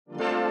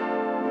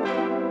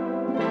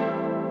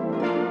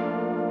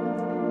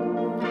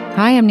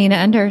Hi, I'm Nina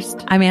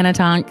Enderst. I'm Anna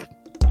Tonk.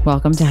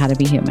 Welcome to How to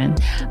Be Human,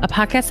 a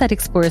podcast that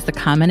explores the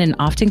common and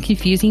often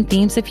confusing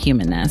themes of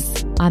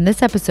humanness. On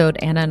this episode,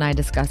 Anna and I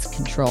discuss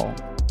control.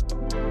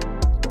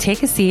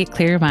 Take a seat,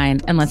 clear your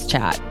mind, and let's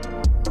chat.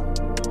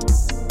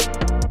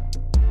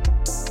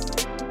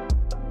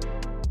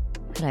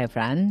 Hello,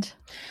 friend.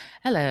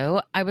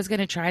 Hello. I was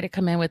going to try to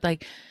come in with a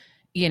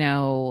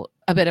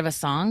bit of a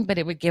song, but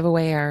it would give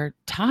away our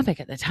topic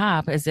at the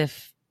top as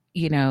if,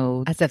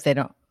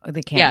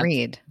 they can't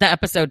read. The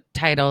episode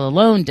title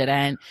alone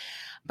didn't.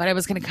 But I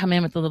was going to come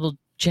in with a little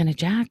Janet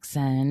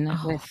Jackson.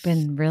 I've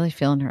been really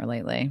feeling her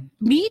lately.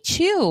 Me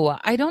too.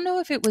 I don't know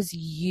if it was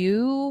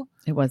you.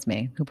 It was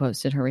me who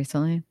posted her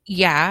recently.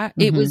 Yeah,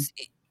 It was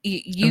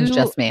you. It was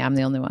just me. I'm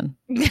the only one.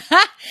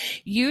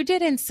 You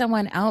did and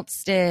someone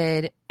else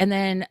did.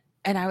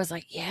 And I was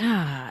like,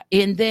 yeah.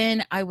 And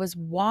then I was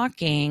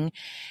walking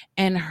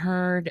and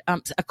heard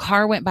a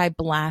car went by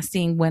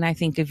blasting When I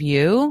Think of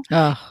You.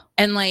 Oh.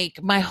 And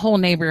my whole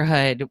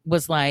neighborhood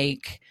was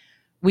like,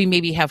 we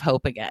maybe have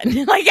hope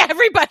again.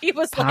 Everybody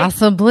was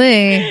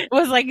possibly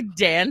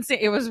dancing.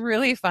 It was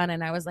really fun.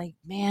 And I was like,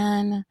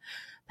 man,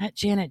 that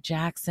Janet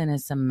Jackson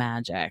is some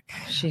magic.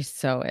 She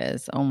so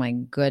is. Oh my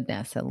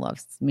goodness. I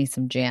love me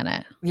some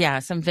Janet. Yeah.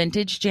 Some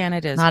vintage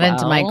Janet is not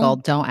into Michael.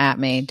 Don't at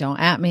me. Don't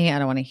at me. I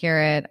don't want to hear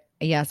it.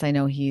 Yes, I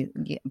know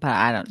but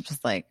I don't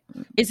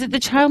Is it the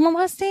child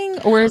molesting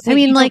or is it?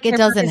 It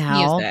doesn't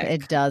help. Music?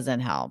 It doesn't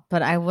help.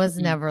 But I was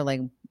never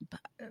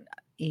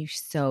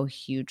so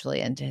hugely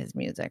into his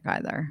music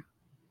either.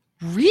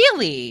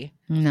 Really?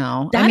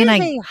 No. That is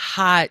a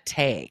hot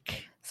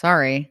take.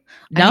 Sorry.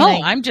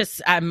 No, I'm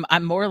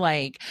more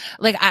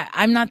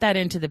I'm not that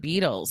into the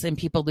Beatles, and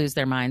people lose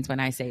their minds when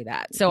I say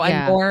that. So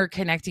yeah. I'm more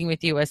connecting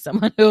with you as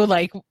someone who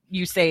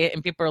you say it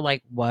and people are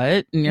like,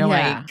 what? And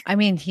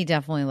you're he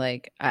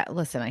definitely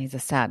listen, he's a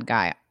sad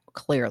guy,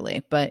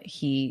 clearly, but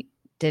he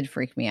did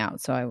freak me out.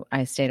 So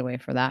I stayed away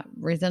for that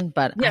reason.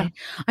 But yeah.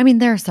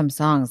 There are some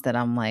songs that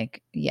I'm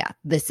like, yeah,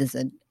 this is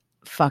a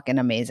fucking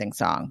amazing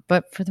song.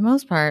 But for the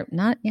most part,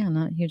 not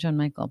huge on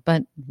Michael,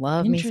 but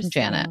love me some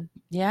Janet.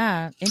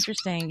 Yeah,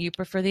 interesting. You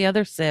prefer the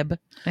other Sib.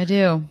 I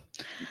do.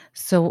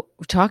 So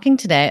we're talking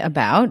today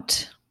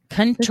about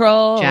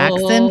Control.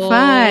 Jackson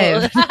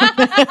 5.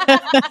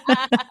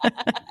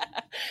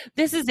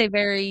 This is a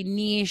very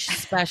niche,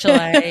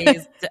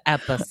 specialized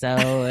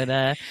episode.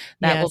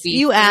 That will be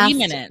you 3 asked,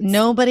 minutes.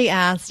 Nobody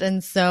asked,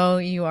 and so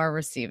you are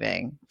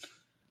receiving.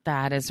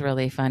 That is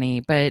really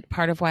funny. But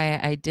part of why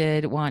I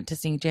did want to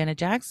sing Janet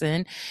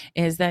Jackson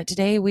is that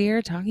today we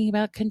are talking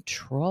about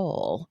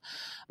control,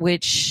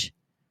 which,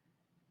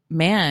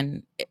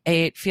 man,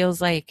 it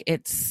feels like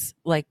it's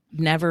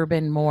never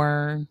been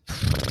more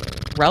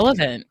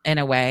relevant in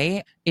a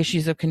way.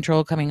 Issues of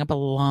control coming up a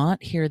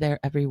lot here, there,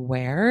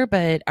 everywhere.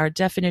 But our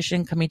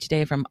definition coming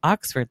today from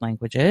Oxford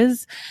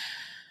Languages: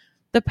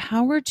 the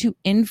power to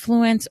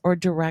influence or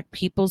direct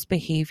people's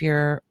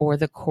behavior or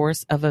the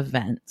course of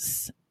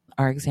events.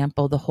 Our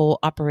example, the whole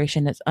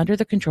operation is under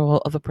the control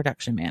of a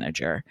production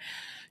manager.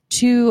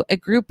 2, a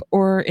group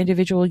or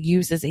individual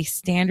uses a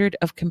standard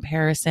of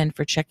comparison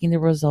for checking the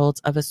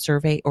results of a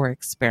survey or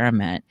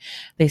experiment.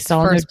 They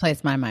saw first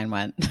place my mind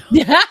went.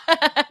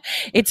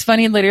 It's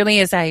funny,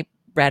 literally, as I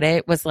read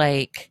it, was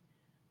like,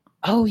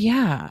 oh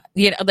yeah,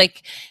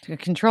 a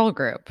control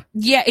group.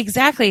 Yeah,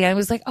 exactly. I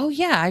was like, oh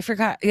yeah, I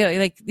forgot.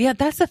 Yeah,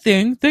 that's the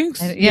thing.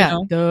 Thanks.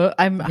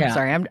 I'm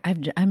sorry.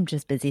 I'm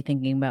just busy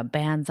thinking about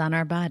bands on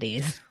our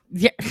bodies.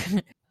 Yeah.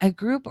 A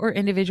group or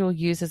individual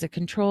used as a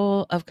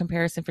control of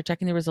comparison for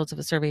checking the results of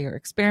a survey or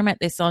experiment.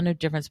 They saw no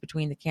difference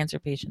between the cancer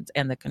patients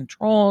and the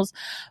controls.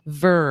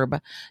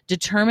 Verb: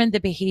 determine the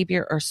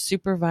behavior or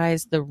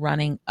supervise the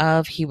running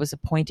of. He was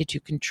appointed to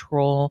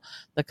control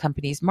the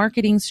company's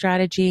marketing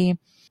strategy.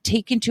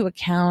 Take into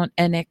account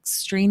an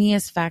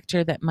extraneous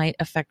factor that might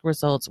affect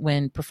results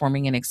when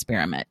performing an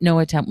experiment. No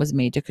attempt was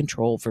made to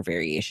control for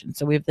variation.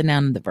 So we have the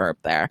noun and the verb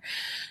there.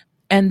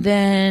 And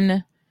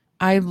then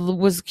I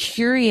was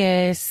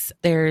curious,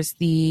 there's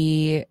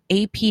the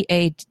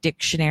APA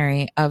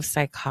Dictionary of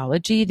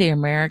Psychology, the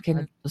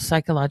American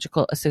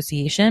Psychological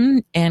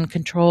Association, and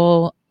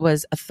control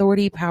was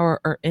authority,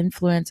 power, or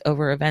influence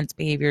over events,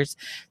 behaviors,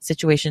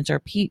 situations, or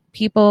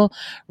people.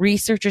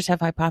 Researchers have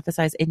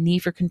hypothesized a need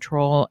for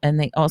control, and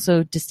they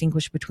also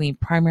distinguish between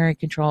primary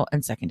control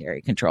and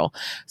secondary control.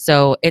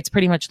 So it's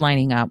pretty much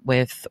lining up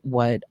with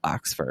what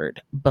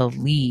Oxford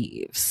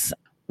believes.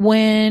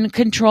 When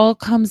control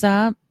comes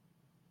up,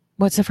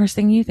 what's the first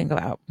thing you think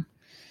about?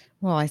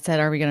 Well, I said,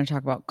 are we going to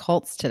talk about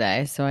cults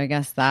today? So I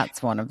guess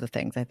that's one of the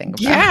things I think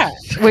about. Yeah,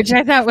 which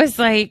I thought was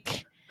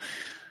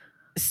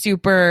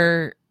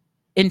super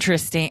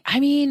interesting.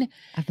 I've been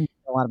thinking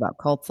a lot about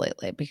cults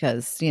lately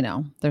because,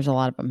 there's a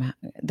lot of them.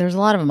 There's a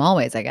lot of them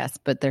always, I guess,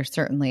 but there's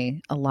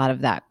certainly a lot of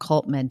that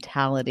cult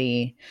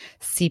mentality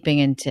seeping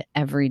into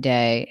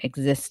everyday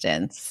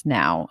existence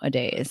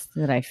nowadays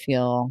that I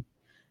feel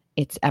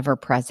it's ever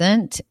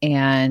present.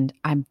 And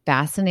I'm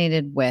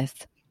fascinated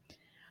with,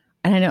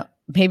 and I know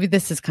maybe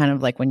this is kind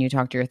of like when you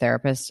talk to your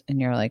therapist and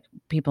you're like,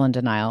 people in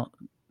denial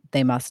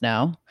they must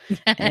know.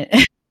 And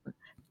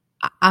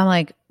I'm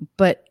like,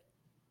 but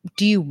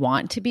do you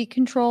want to be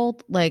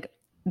controlled? Like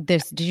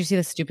this, did you see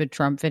the stupid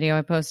Trump video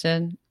I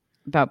posted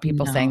about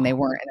people saying they No.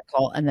 weren't in a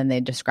cult and then they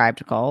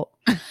described a cult?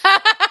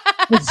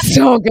 It's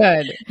so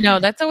good. No,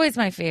 that's always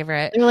my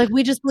favorite. They're like,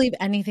 we just believe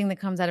anything that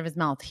comes out of his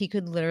mouth. He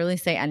could literally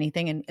say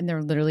anything, and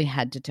they're literally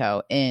head to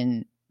toe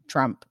in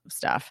Trump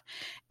stuff.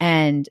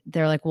 And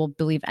they're like, we'll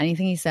believe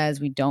anything he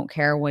says. We don't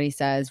care what he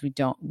says. We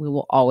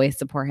will always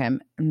support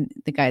him. And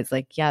the guy's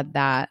like, yeah,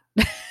 that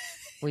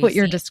what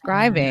you're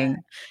describing,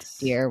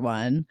 dear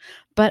one.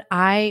 But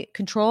I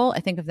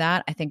think of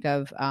that. I think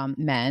of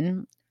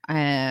men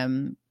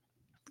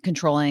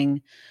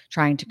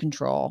trying to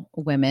control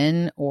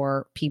women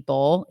or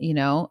people,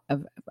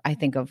 I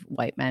think of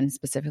white men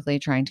specifically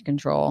trying to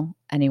control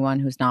anyone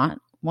who's not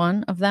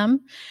one of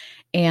them.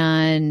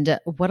 And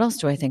what else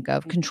do I think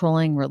of?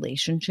 Controlling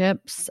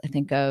relationships. I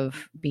think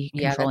of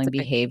controlling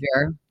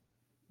behavior.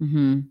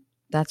 Mm-hmm.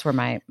 That's where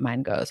my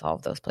mind goes, all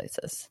of those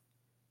places.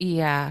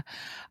 Yeah.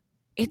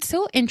 It's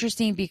so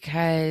interesting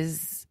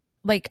because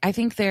I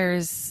think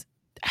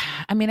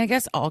I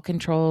guess all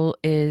control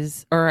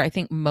is, or I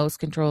think most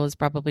control is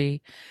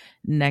probably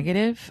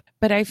negative,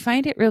 but I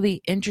find it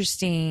really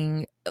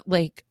interesting,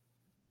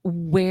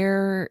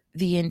 where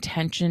the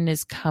intention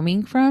is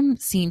coming from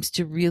seems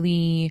to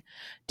really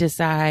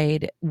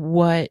decide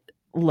what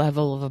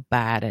level of a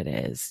bad it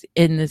is,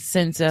 in the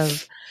sense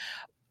of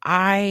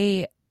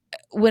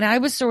when I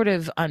was sort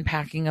of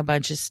unpacking a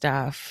bunch of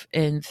stuff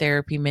in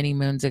therapy many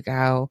moons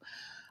ago,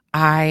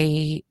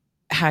 I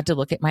had to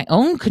look at my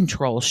own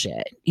control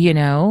shit,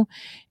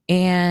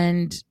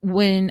 and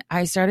when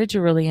I started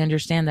to really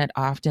understand that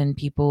often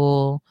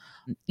people,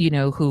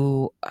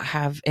 who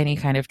have any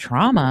kind of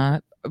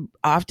trauma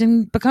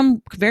often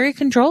become very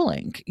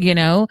controlling,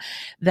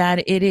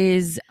 that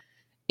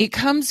it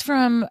comes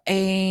from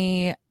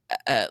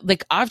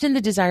often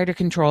the desire to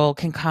control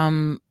can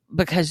come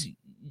because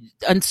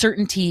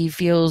uncertainty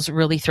feels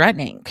really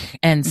threatening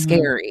and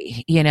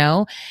scary,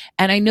 and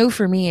I know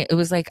for me, it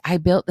was I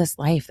built this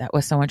life that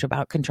was so much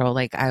about control.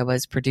 I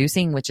was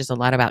producing, which is a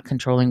lot about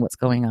controlling what's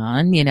going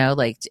on,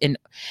 and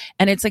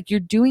it's you're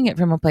doing it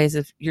from a place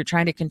of you're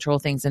trying to control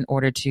things in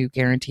order to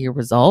guarantee a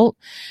result,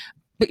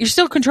 but you're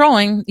still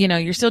controlling,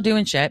 you're still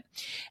doing shit.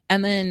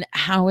 And then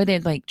how it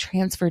had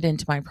transferred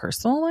into my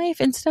personal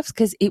life and stuff,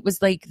 because it was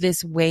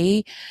this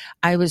way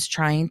I was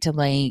trying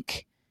to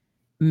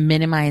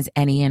minimize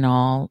any and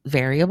all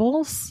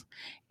variables.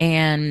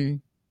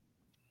 And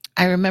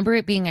I remember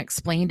it being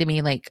explained to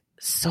me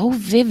so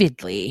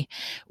vividly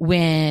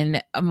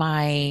when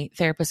my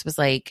therapist was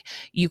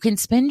you can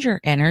spend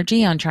your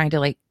energy on trying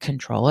to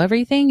control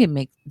everything and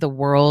make the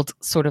world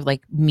sort of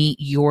meet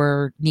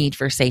your need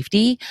for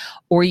safety,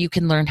 or you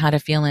can learn how to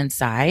feel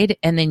inside,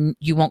 and then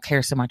you won't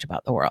care so much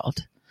about the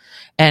world.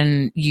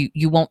 And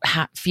you won't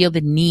feel the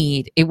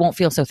need. It won't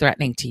feel so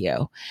threatening to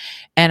you.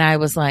 And I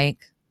was like,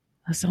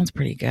 that sounds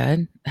pretty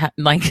good.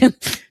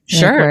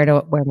 Sure. Where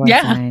do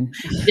I sign?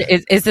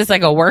 Is this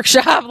a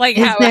workshop?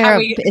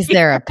 Is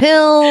there a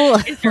pill?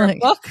 Is there a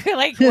book? How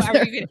are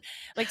you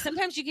gonna,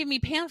 sometimes you give me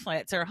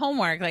pamphlets or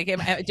homework. Do I get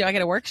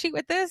a worksheet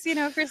with this?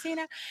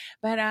 Christina.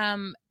 But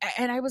and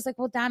I was like,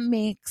 well, that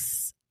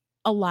makes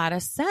a lot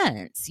of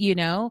sense,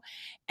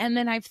 And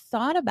then I've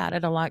thought about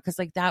it a lot because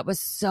that was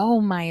so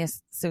my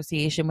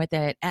association with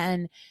it.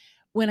 And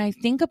when I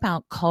think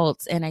about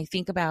cults and I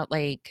think about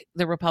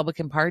the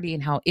Republican Party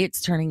and how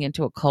it's turning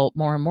into a cult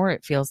more and more,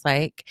 it feels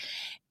like,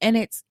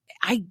 and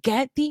I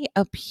get the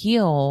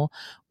appeal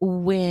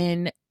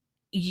when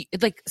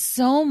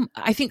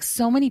I think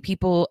so many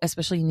people,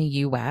 especially in the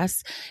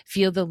US,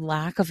 feel the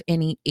lack of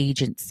any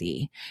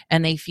agency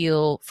and they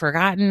feel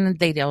forgotten.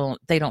 They don't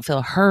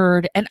feel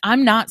heard. And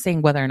I'm not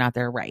saying whether or not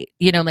they're right.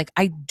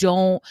 I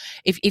don't,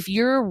 if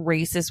you're a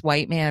racist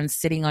white man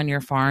sitting on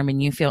your farm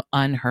and you feel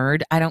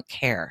unheard, I don't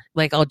care.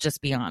 I'll just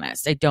be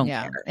honest. I don't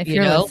care. If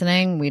you're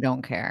listening, we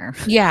don't care.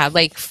 Yeah.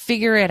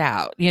 Figure it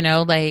out,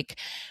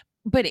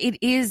 but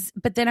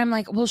then I'm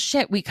like, well,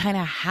 shit, we kind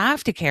of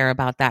have to care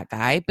about that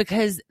guy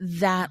because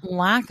that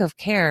lack of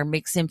care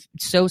makes him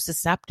so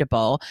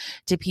susceptible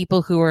to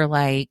people who are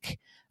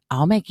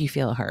I'll make you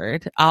feel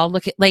heard. I'll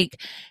look at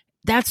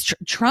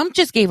Trump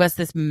just gave us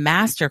this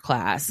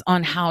masterclass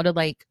on how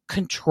to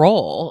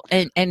control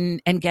and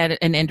get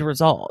an end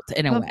result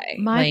in a way.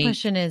 My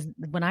question is,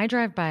 when I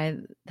drive by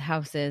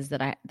houses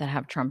that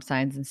have Trump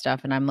signs and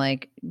stuff, and I'm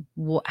like,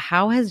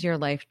 how has your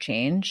life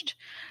changed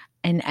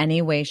in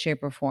any way,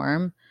 shape, or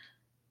form?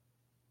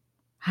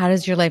 How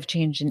does your life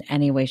change in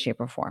any way, shape,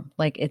 or form?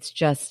 It's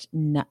just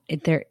not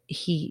there.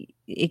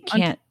 It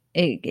can't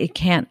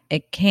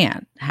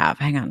have.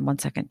 Hang on one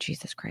second.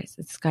 Jesus Christ.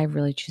 Is this guy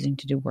really choosing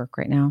to do work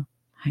right now?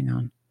 Hang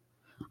on.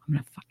 I'm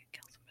going to fucking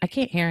kill somebody. I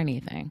can't hear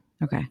anything.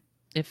 Okay.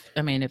 If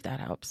that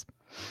helps.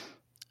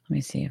 Let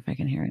me see if I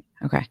can hear it.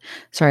 Okay.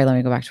 Sorry. Let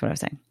me go back to what I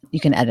was saying. You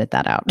can edit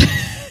that out.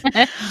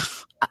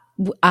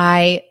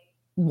 I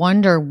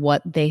wonder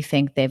what they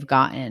think they've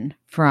gotten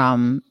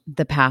from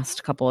the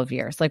past couple of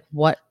years.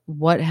 What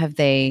have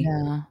they,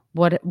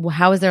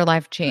 how has their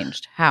life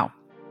changed? How?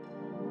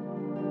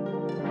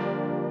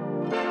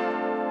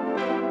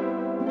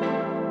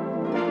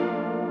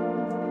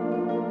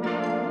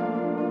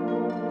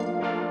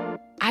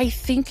 I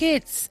think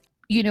it's,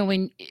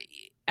 when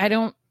I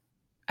don't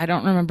I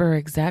don't remember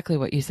exactly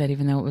what you said,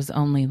 even though it was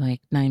only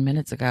like 9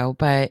 minutes ago.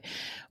 But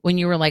when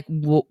you were like,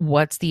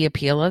 "What's the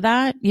appeal of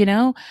that?"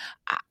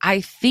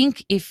 I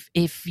think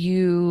if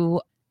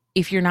you're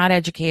not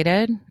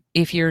educated,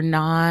 if you're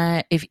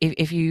not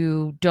if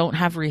you don't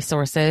have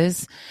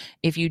resources,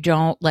 if you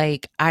don't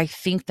like, I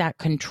think that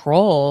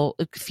control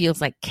feels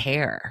like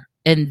care.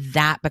 And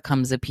that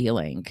becomes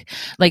appealing,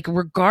 like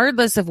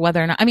regardless of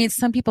whether or not. I mean,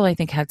 some people I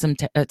think had some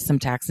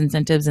tax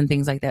incentives and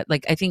things like that.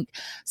 Like I think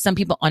some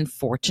people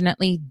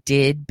unfortunately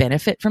did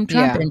benefit from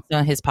Trump and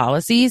some of his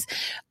policies,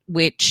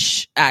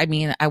 which I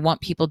mean, I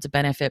want people to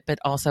benefit, but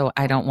also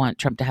I don't want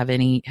Trump to have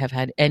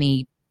had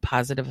any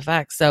positive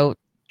effects. So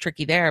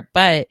tricky there.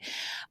 But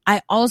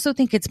I also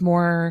think it's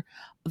more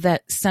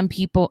that some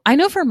people, I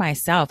know for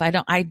myself, I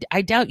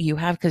doubt you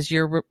have, because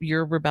your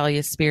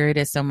rebellious spirit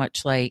is so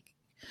much like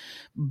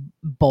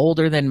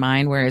bolder than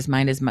mine, whereas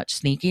mine is much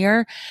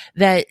sneakier,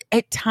 that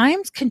at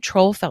times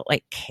control felt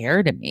like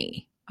care to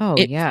me. Oh,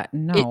 yeah.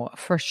 No,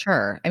 for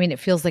sure. I mean, it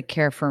feels like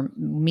care for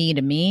me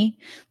to me,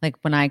 like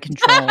when I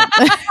control.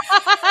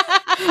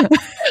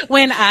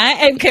 When I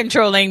am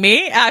controlling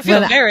me, I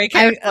feel very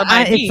careful.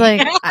 It's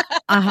like,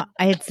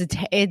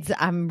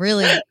 I'm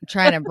really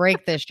trying to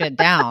break this shit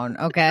down,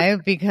 okay?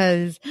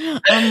 Because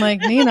I'm like,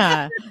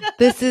 Nina,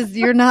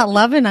 you're not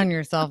loving on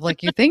yourself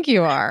like you think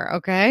you are,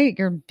 okay?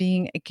 You're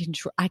being a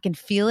control. I can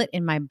feel it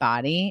in my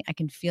body. I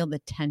can feel the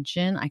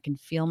tension. I can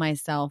feel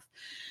myself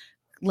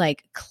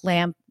like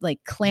clamping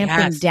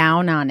yes.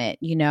 down on it,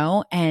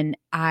 and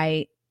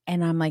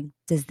I'm like,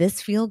 does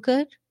this feel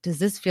good? Does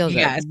this feel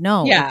yes. good?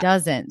 No, it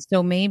doesn't.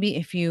 So maybe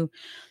if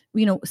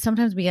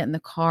sometimes we get in the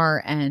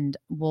car and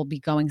we'll be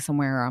going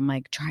somewhere. I'm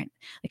like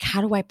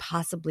how do I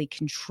possibly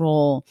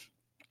control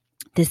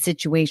this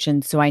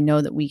situation so I know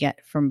that we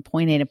get from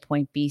point A to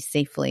point B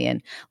safely?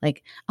 And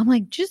like, I'm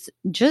like, just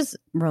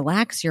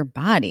relax your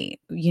body,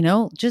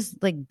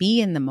 just like be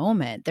in the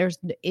moment.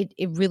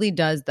 It really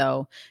does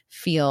though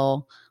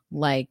feel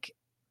like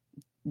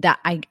that.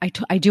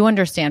 I do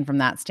understand from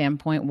that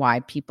standpoint why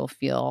people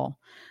feel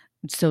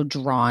so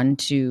drawn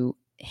to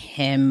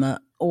him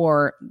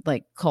or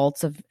like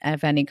cults of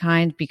any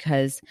kind,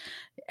 because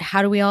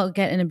how do we all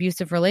get in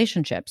abusive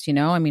relationships?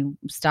 I mean,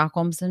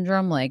 Stockholm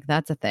syndrome, like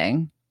that's a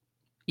thing.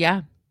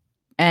 Yeah.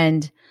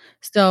 And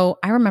so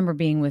I remember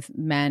being with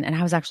men, and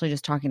I was actually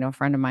just talking to a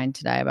friend of mine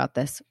today about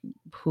this,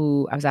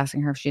 who I was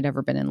asking her if she'd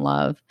ever been in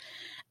love.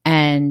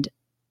 And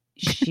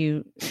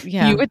you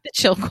with the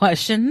chill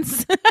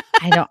questions.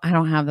 I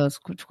don't have those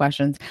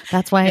questions.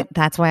 That's why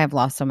I've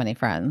lost so many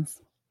friends.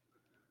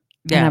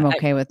 Yeah. And I'm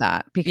okay with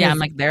that, because I'm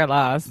like, they're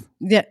lost.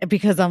 Yeah.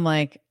 Because I'm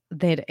like,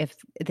 if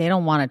they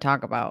don't want to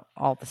talk about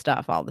all the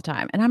stuff all the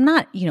time, and I'm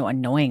not,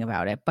 annoying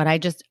about it, but I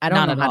don't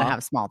know how to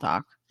have small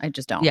talk. I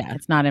just don't. Yeah.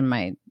 It's not in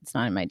my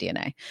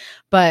DNA.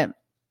 But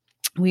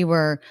we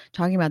were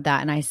talking about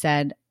that, and I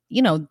said,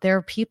 there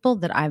are people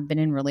that I've been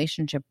in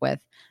relationship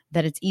with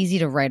that it's easy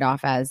to write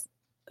off as,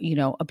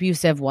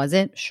 abusive. Was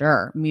it?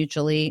 Sure.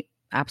 Mutually.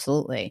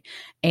 Absolutely.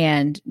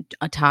 And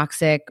a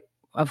toxic,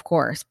 of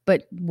course.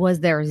 But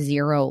was there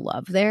zero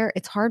love there?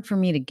 It's hard for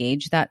me to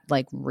gauge that.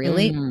 Like,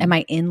 really? Am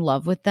I in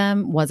love with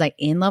them? Was I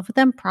in love with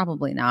them?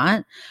 Probably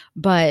not.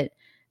 But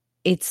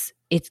it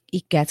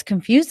gets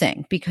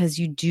confusing, because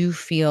you do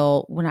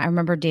feel, when I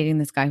remember dating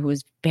this guy who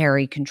was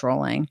very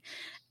controlling,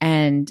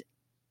 and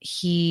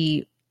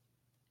I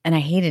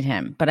hated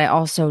him, but I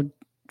also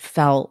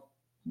felt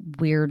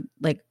weird,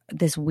 like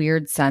this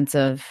weird sense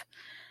of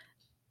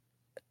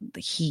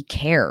he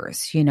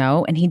cares,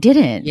 and he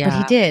didn't, but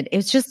he did.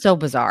 It's just so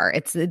bizarre.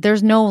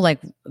 There's no, like,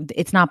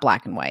 it's not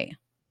black and white.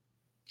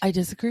 I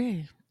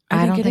disagree.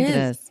 I don't think it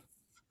is.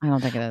 I don't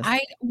think it is.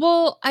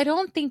 I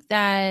don't think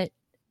that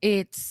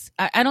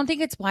I don't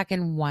think it's black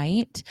and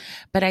white,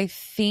 but I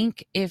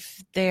think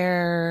if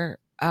they're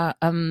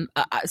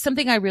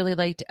something I really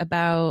liked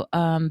about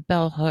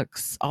Bell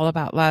Hooks' All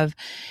About Love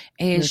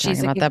is she's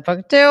talking about that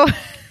book too.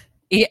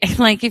 Yeah,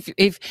 like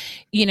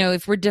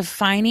if we're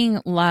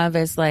defining love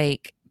as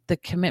like the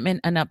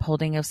commitment and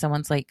upholding of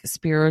someone's like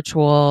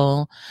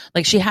spiritual,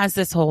 like she has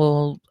this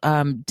whole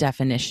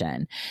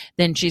definition,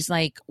 then she's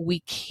like,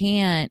 we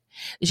can't,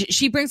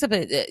 she brings up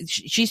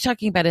she's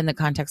talking about it in the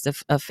context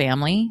of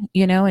family,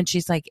 and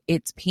she's like,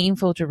 it's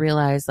painful to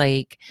realize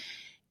like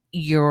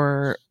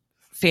your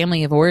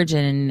family of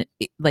origin,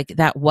 like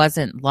that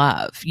wasn't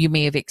love. You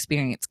may have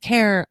experienced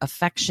care,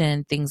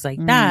 affection, things like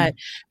that,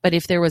 but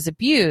if there was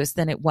abuse,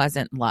 then it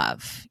wasn't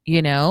love,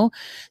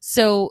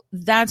 so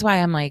that's why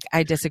I'm like,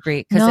 I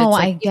disagree. No, it's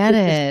like, I get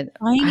it.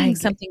 Finding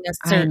something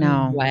a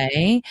certain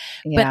way,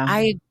 but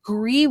I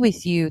agree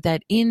with you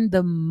that in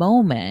the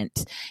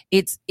moment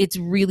it's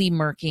really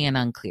murky and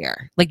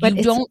unclear, like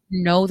you don't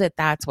know that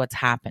that's what's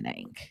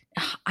happening.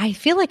 I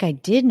feel like I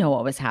did know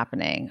what was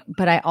happening,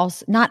 but I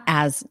also not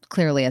as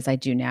clearly as I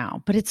do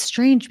now. But it's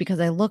strange because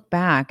I look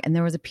back and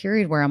there was a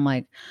period where I'm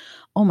like,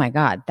 oh my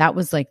God, that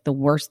was like the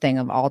worst thing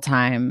of all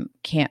time.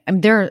 I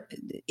mean,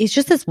 it's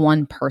just this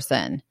one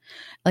person.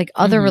 Like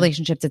other Mhm.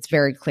 relationships, it's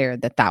very clear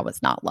that that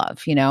was not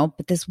love,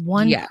 but this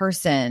one Yeah.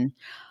 person,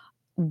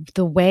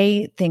 the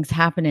way things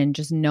happen and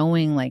just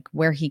knowing like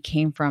where he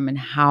came from and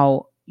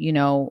how,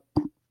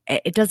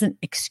 it doesn't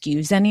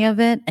excuse any of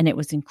it. And it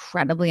was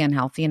incredibly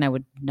unhealthy. And I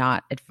would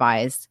not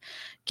advise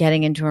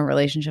getting into a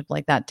relationship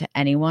like that to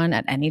anyone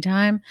at any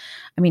time.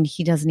 I mean,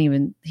 he's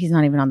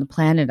not even on the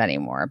planet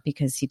anymore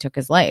because he took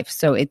his life.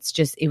 So it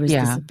was this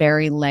Yeah.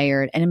 very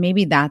layered. And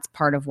maybe that's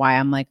part of why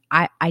I'm like,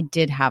 I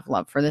did have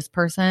love for this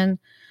person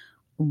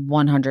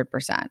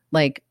 100%.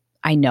 Like,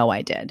 I know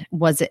I did.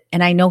 Was it,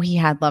 and I know he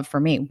had love for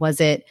me. Was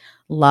it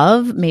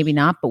love? Maybe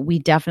not, but we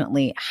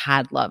definitely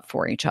had love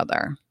for each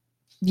other.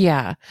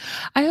 Yeah.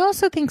 I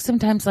also think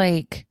sometimes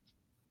like,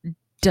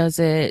 does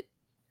it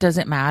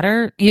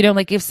matter?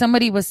 Like if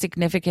somebody was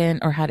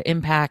significant or had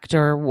impact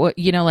or what,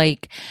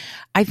 like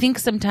I think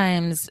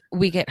sometimes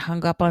we get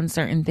hung up on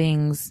certain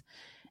things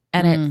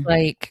and it's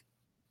like,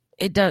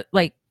 it does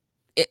like,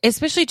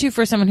 especially too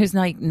for someone who's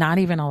like not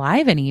even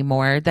alive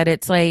anymore, that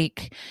it's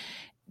like,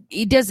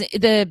 it doesn't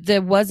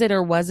the was it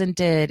or wasn't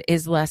it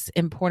is less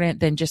important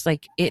than just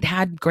like it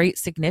had great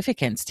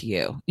significance to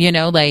you,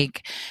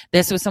 like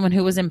this was someone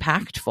who was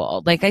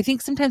impactful. Like I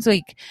think sometimes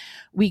like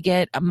we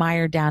get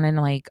mired down in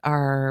like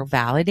our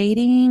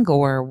validating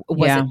or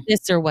was it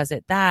this or was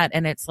it that,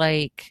 and it's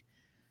like,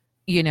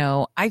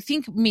 I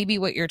think maybe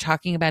what you're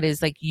talking about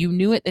is like you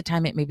knew at the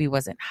time it maybe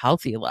wasn't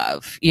healthy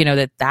love,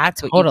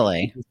 that's what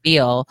Totally. you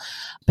feel,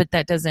 but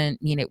that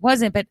doesn't mean it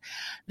wasn't. But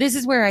this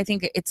is where I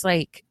think it's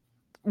like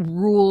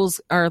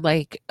rules are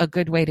like a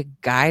good way to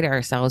guide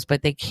ourselves, but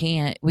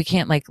we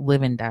can't like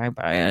live and die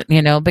by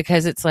it,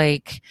 because it's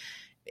like,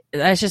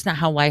 that's just not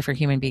how life for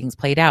human beings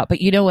played out. But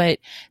you know what?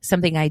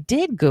 Something I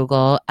did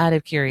Google out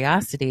of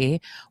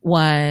curiosity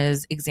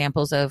was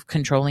examples of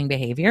controlling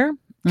behavior.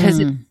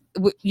 Because,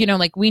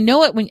 like we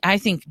know it when, I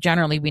think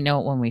generally we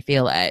know it when we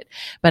feel it.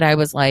 But I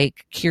was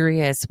like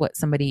curious what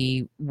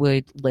somebody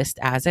would list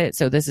as it.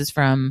 So this is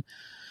from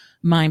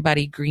Mind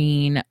Body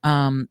Green,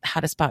 how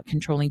to spot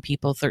controlling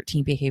people,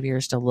 13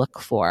 behaviors to look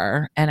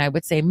for. And I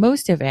would say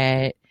most of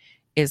it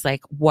is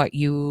like what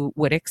you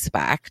would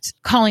expect.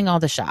 Calling all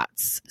the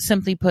shots.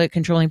 Simply put,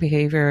 controlling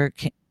behavior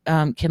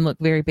can look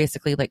very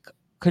basically like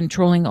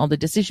controlling all the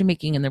decision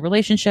making in the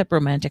relationship,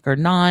 romantic or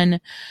non.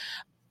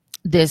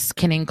 This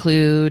can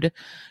include,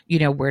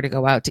 where to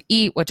go out to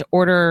eat, what to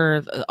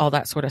order, all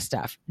that sort of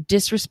stuff.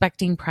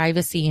 Disrespecting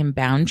privacy and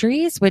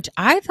boundaries, which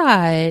I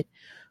thought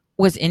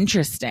was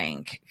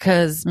interesting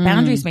because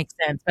boundaries make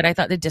sense, but I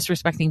thought that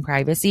disrespecting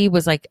privacy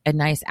was like a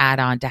nice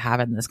add-on to have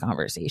in this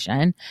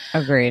conversation.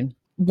 Agreed.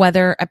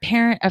 Whether a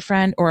parent, a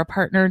friend, or a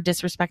partner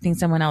disrespecting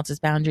someone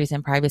else's boundaries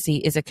and privacy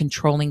is a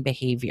controlling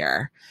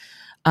behavior.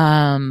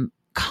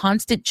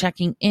 Constant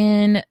checking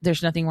in.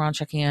 There's nothing wrong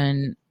checking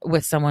in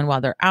with someone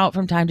while they're out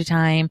from time to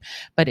time,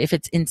 but if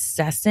it's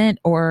incessant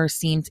or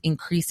seems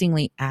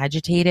increasingly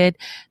agitated,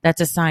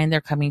 that's a sign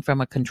they're coming from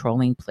a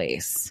controlling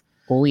place.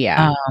 Oh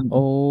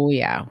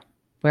yeah.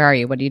 Where are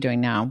you? What are you doing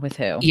now? With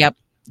who? Yep.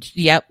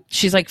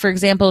 She's like, for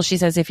example, she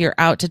says, if you're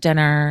out to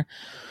dinner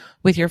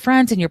with your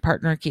friends and your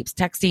partner keeps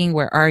texting,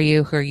 where are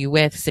you? Who are you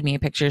with? Send me a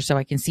picture so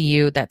I can see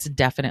you. That's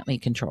definitely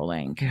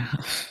controlling.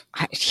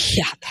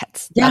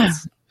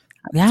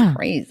 That's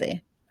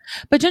crazy.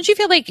 But don't you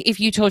feel like if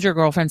you told your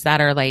girlfriends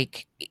that, or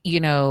like,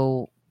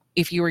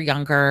 if you were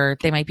younger,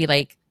 they might be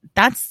like,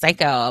 that's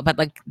psycho, but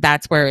like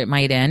that's where it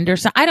might end or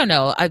so. I don't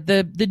know.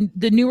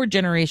 The newer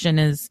generation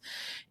is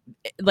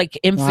like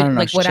Well, I don't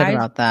know shit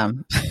about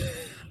them.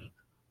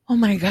 Oh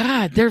my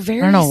God, they're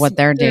very. I don't know what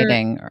they're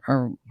dating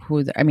or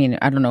who. I mean,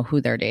 I don't know who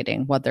they're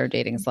dating. What their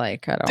dating's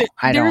like.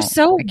 They're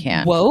so I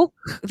can't. woke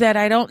that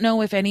I don't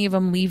know if any of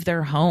them leave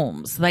their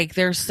homes. Like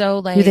they're so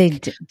like.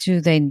 Do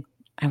they?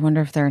 I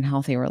wonder if they're in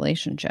healthy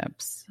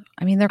relationships.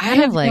 I mean, they're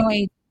kind of like. No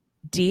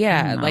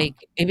idea. Like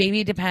it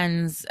maybe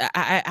depends.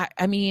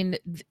 I mean,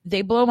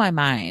 they blow my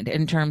mind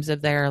in terms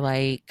of their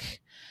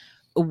like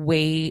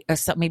way,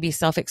 maybe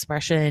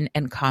self-expression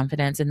and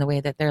confidence in the way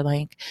that they're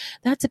like,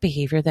 that's a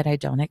behavior that I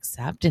don't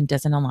accept and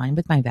doesn't align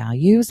with my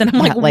values. And I'm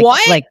like,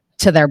 what? Like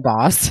to their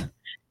boss.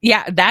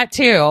 Yeah, that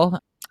too.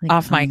 Like,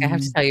 off mic, I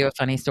have to tell you a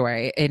funny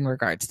story in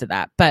regards to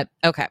that. But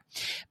okay.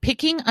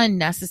 Picking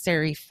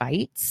unnecessary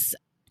fights.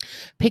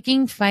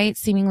 Picking fights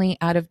seemingly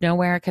out of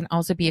nowhere can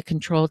also be a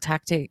control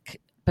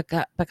tactic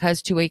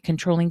because to a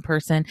controlling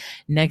person,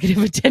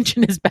 negative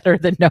attention is better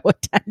than no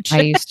attention.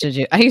 I used to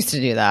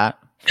do that.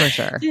 For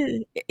sure.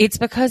 It's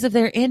because of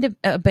their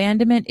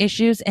abandonment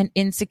issues and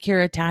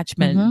insecure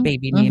attachment,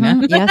 baby Nina.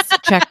 Yes.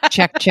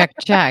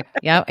 Check.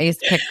 Yep. I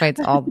used to pick fights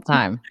all the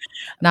time.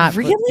 Not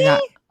really.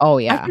 Oh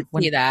yeah. I could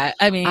see that.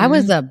 I mean, I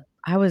was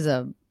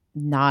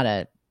not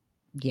a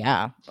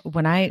yeah.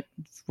 When I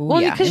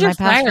because you're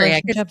fiery,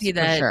 I could see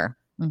that. For sure.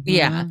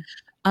 Yeah.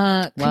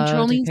 Love to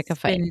Controlling pick a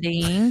fight.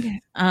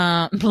 spending.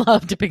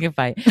 Love to pick a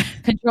fight.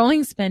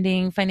 Controlling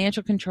spending,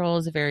 financial control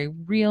is a very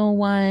real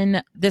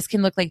one. This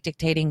can look like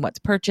dictating what's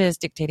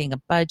purchased, dictating a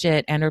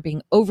budget, and or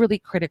being overly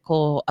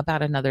critical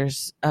about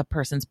another's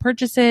person's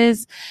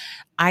purchases.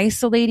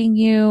 Isolating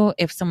you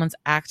if someone's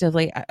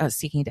actively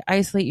seeking to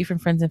isolate you from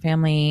friends and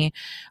family.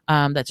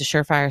 That's a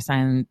surefire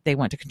sign they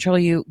want to control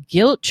you.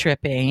 Guilt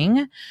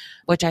tripping,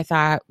 which I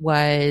thought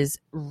was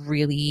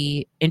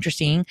really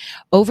interesting.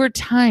 Over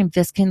time,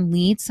 this can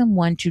lead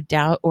someone to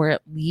doubt or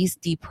at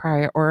least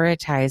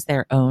deprioritize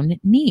their own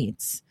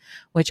needs,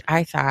 which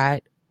I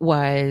thought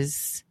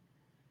was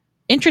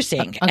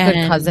interesting. A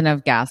good cousin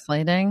of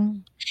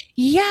gaslighting.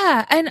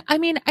 Yeah. And I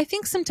mean, I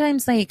think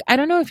sometimes like, I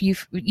don't know if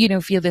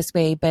feel this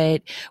way,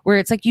 but where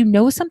it's like,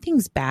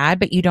 something's bad,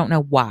 but you don't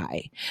know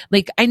why.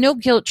 Like, I know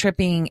guilt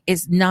tripping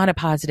is not a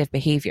positive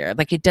behavior.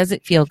 Like, it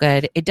doesn't feel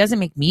good. It doesn't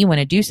make me want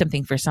to do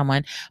something for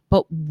someone,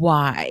 but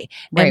why?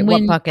 Right. And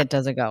what bucket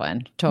does it go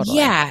in? Totally.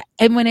 Yeah.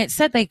 And when it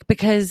said like,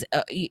 because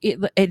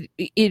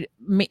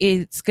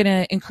it's going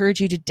to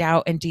encourage you to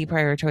doubt and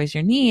deprioritize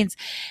your needs.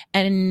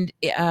 And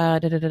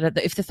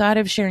if the thought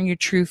of sharing your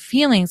true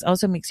feelings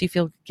also makes you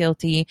feel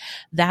guilty,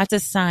 that's a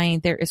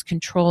sign there is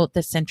control at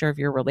the center of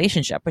your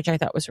relationship, which I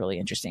thought was really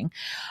interesting.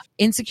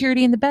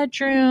 Insecurity in the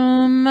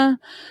bedroom.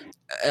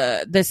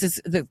 This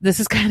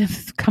is kind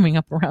of coming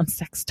up around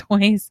sex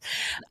toys.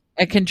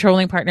 A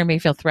controlling partner may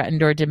feel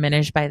threatened or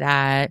diminished by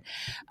that.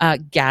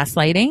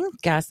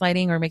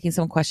 Gaslighting or making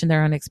someone question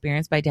their own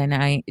experience by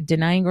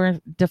denying or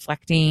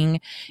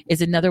deflecting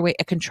is another way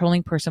a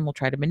controlling person will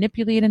try to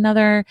manipulate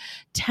another.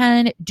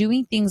 10,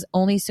 doing things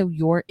only so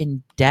you're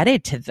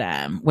indebted to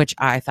them, which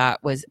I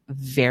thought was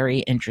very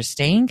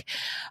interesting.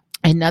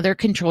 Another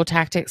control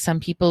tactic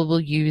some people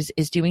will use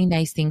is doing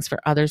nice things for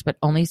others, but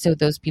only so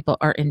those people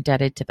are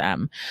indebted to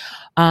them.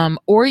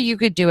 Or you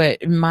could do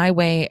it my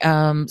way,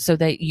 so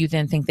that you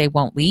then think they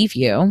won't leave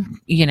you,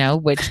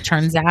 which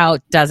turns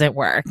out doesn't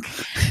work.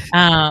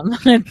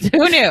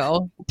 Who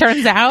knew?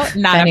 Turns out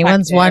not. If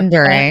anyone's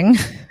wondering.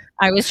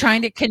 I was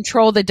trying to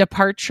control the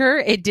departure.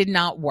 It did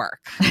not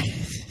work.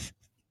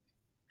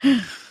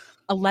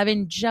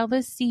 11,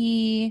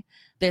 jealousy.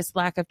 This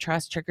lack of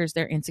trust triggers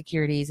their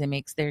insecurities and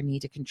makes their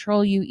need to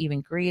control you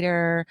even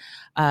greater.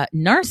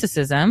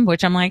 Narcissism,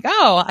 which I'm like,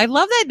 oh, I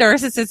love that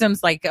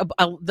narcissism's like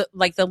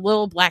like the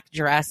little black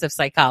dress of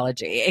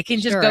psychology. It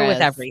can just go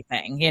with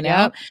everything,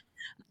 Yep.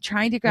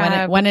 Trying to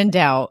grab when in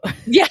doubt.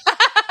 Yeah.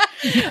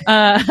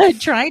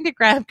 Trying to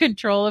grab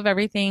control of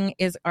everything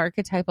is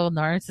archetypal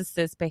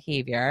narcissist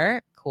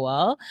behavior.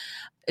 Cool.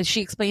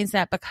 She explains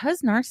that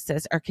because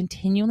narcissists are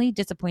continually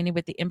disappointed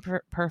with the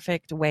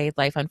imperfect way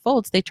life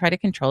unfolds, they try to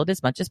control it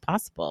as much as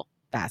possible.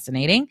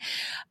 Fascinating.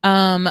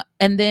 And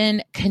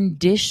then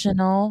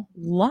conditional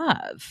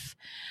love.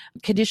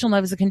 Conditional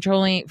love is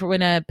for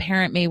when a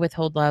parent may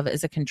withhold love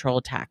is a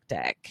control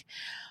tactic,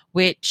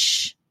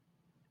 which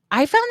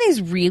I found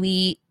these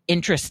really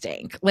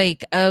interesting.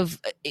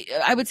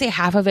 I would say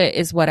half of it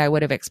is what I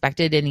would have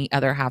expected and the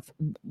other half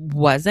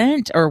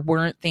wasn't or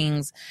weren't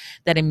things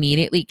that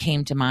immediately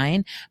came to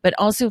mind, but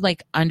also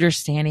like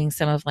understanding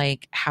some of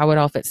like how it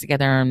all fits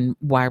together and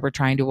why we're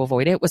trying to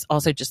avoid it was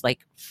also just like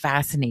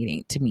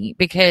fascinating to me,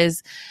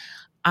 because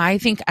I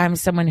think I'm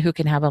someone who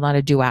can have a lot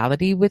of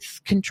duality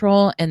with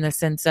control in the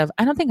sense of,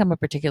 I don't think I'm a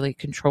particularly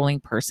controlling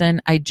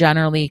person. I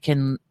generally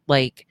can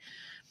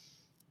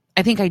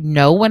I think I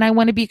know when I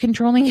want to be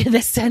controlling in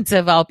the sense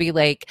of I'll be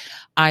like,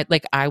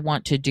 I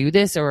want to do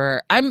this,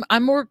 or I'm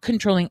more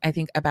controlling, I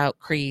think, about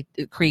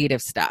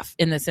creative stuff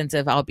in the sense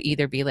of I'll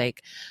either be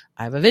like,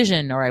 I have a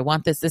vision or I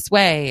want this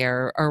way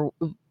or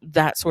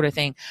that sort of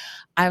thing.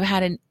 I've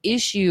had an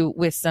issue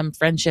with some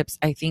friendships,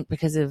 I think,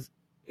 because of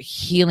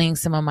healing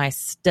some of my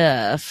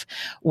stuff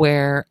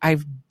where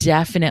I've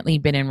definitely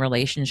been in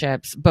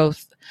relationships,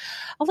 both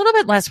a little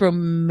bit less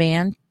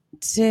romantic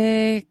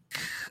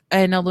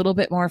and a little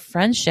bit more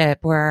friendship,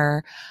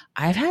 where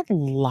I've had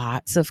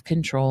lots of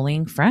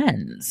controlling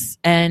friends,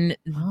 and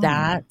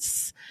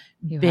that's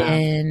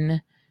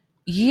been,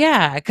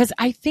 yeah. Cause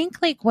I think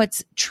like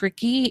what's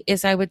tricky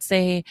is I would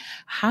say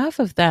half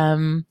of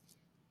them,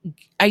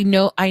 I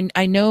know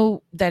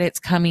that it's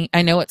coming.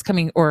 I know it's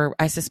coming, or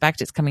I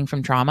suspect it's coming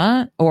from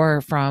trauma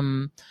or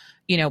from,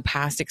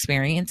 past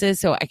experiences.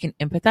 So I can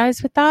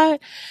empathize with that,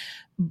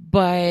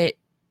 but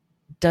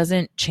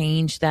doesn't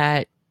change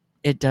that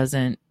it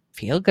doesn't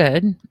feel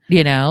good,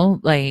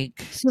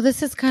 So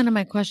this is kind of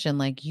my question.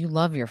 Like, you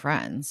love your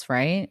friends,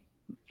 right?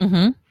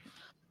 Mm-hmm.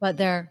 But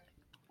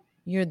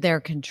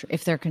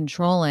if they're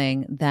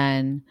controlling,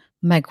 then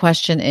my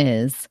question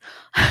is,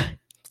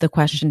 the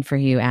question for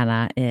you,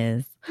 Anna,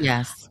 is,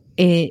 yes,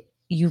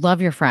 you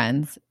love your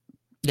friends,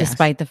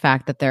 despite the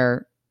fact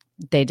that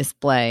they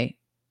display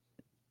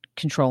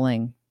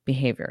controlling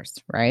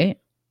behaviors, right?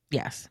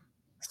 Yes.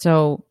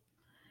 So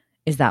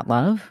is that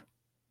love?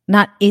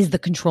 Not is the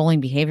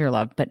controlling behavior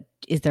love, but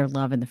is there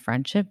love in the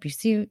friendship? You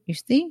see?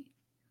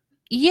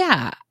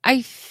 Yeah,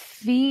 I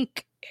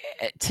think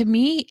to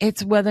me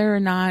it's whether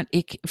or not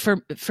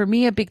for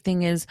me a big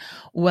thing is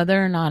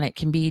whether or not it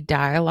can be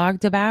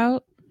dialogued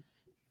about.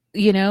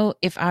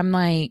 If I'm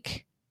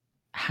like,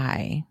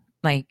 hi,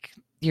 like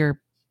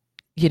you're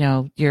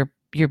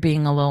you're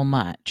being a little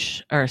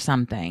much or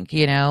something.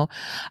 I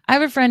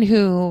have a friend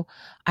who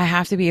I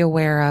have to be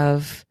aware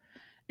of.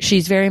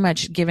 She's very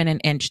much given an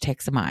inch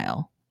takes a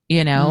mile,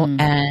 Mm.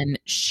 and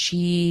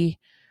she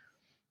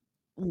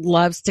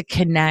loves to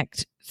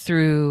connect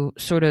through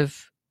sort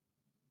of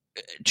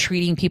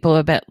treating people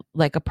a bit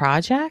like a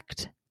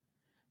project.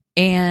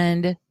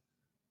 And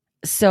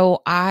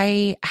so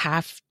I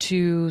have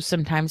to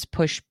sometimes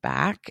push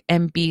back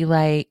and be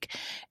like,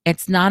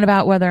 it's not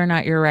about whether or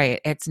not you're right.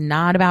 It's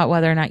not about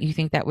whether or not you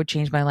think that would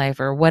change my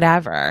life or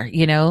whatever,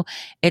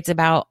 it's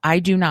about, I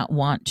do not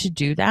want to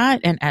do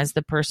that. And as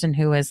the person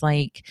who is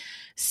like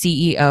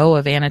CEO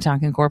of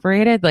Anatonk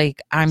Incorporated,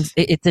 like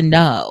it's a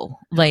no.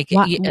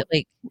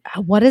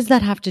 What does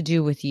that have to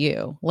do with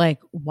you? Like,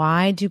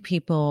 why do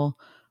people,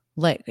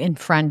 like in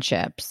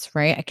friendships,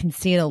 right? I can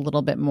see it a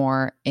little bit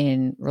more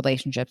in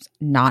relationships,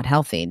 not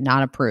healthy,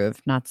 not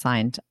approved, not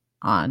signing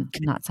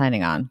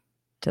on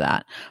to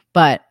that.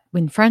 But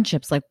in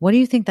friendships, like, what do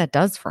you think that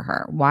does for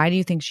her? Why do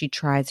you think she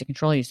tries to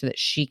control you so that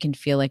she can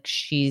feel like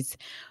she's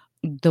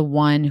the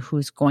one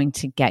who's going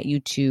to get you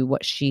to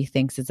what she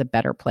thinks is a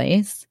better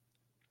place?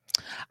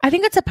 I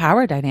think it's a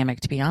power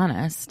dynamic, to be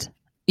honest.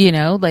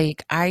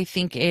 I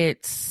think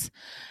it's,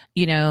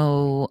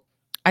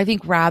 I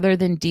think rather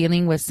than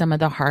dealing with some of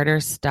the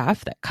harder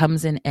stuff that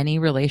comes in any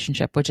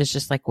relationship, which is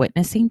just like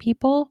witnessing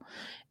people,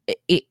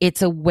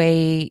 it's a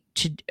way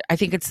to, I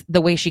think it's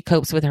the way she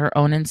copes with her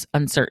own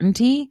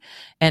uncertainty,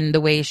 and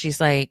the way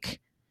she's like,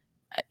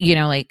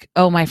 like,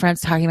 oh, my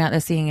friend's talking about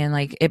this thing, and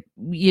like it,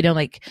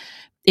 like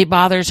it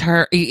bothers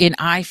her, and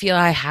I feel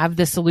I have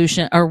the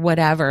solution or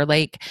whatever.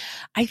 Like,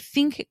 I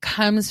think it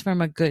comes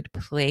from a good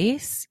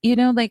place,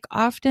 like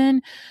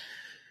often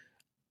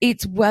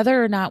it's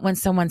whether or not when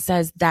someone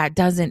says that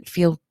doesn't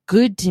feel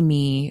good to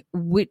me,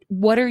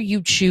 what are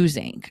you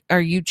choosing?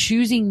 Are you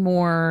choosing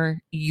more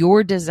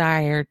your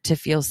desire to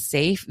feel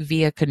safe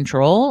via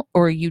control,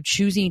 or are you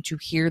choosing to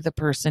hear the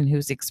person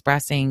who's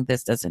expressing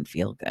this doesn't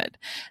feel good?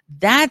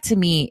 That to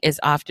me is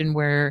often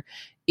where,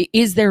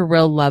 is there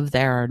real love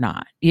there or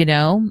not?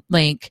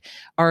 Like,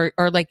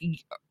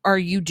 are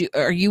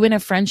you in a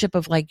friendship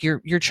of like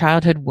your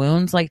childhood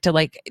wounds, like to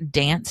like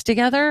dance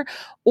together,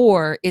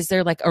 or is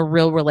there like a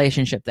real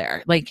relationship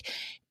there? Like,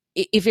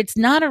 if it's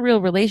not a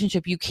real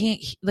relationship, you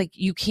can't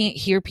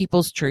hear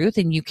people's truth,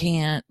 and you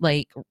can't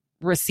like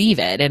receive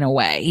it in a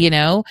way,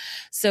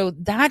 so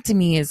that to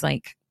me is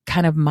like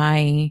kind of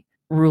my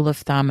rule of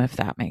thumb, if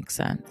that makes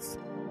sense.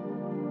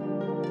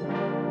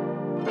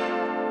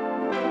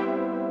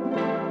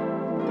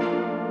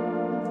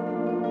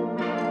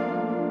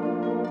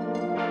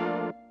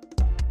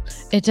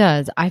 It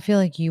does. I feel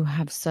like you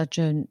have such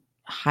a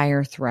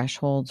higher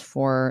threshold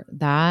for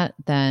that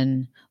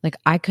than, like,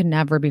 I could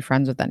never be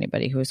friends with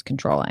anybody who is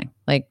controlling.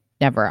 Like,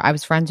 never. I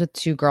was friends with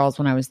two girls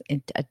when I was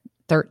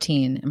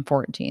 13 and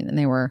 14, and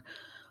they were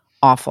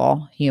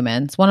awful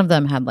humans. One of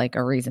them had like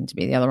a reason to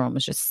be. The other one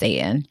was just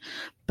Satan.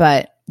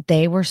 But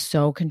they were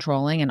so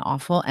controlling and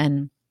awful.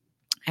 And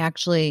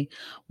actually,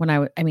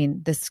 I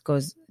mean, this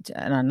goes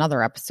in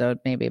another episode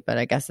maybe, but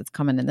I guess it's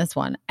coming in this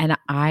one. And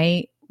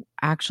I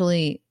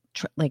actually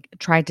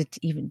tried to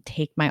even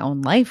take my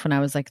own life when I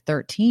was like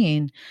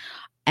 13,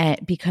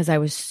 because I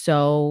was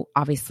so,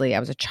 obviously I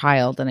was a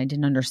child and I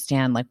didn't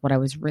understand like what I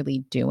was really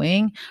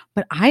doing,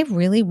 but I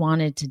really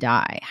wanted to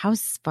die. How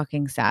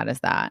fucking sad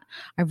is that?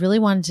 I really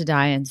wanted to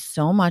die, and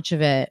so much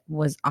of it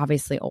was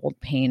obviously old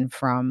pain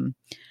from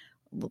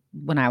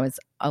when I was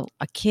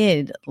a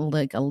kid,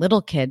 like a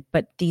little kid.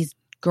 But these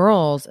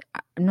girls,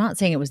 I'm not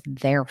saying it was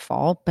their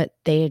fault, but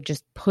they had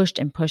just pushed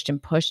and pushed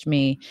and pushed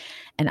me.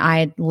 And I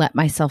had let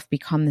myself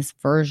become this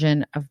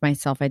version of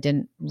myself I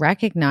didn't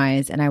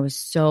recognize. And I was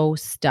so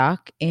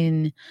stuck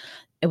in,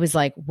 it was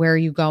like, where are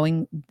you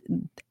going?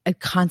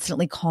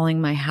 Constantly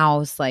calling my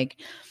house.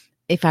 Like,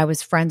 if I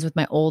was friends with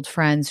my old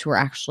friends who were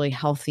actually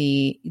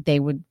healthy, they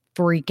would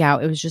freak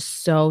out. It was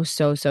just so,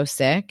 so, so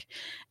sick.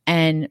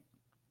 And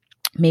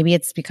maybe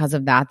it's because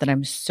of that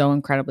I'm so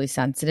incredibly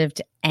sensitive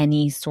to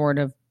any sort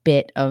of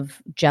bit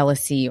of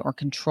jealousy or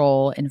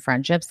control in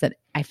friendships, that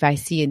if I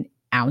see an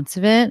ounce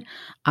of it,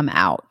 I'm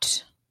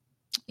out.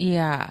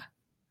 Yeah.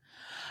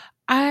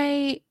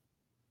 I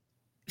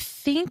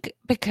think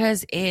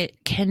because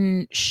it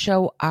can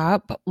show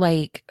up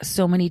like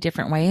so many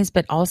different ways,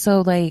 but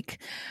also like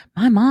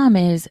my mom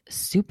is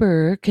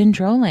super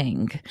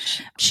controlling.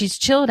 She's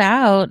chilled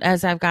out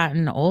as I've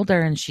gotten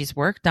older and she's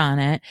worked on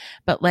it,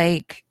 but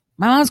like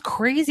my mom's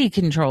crazy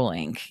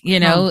controlling,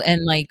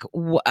 and like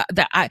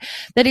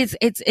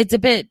it's a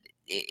bit,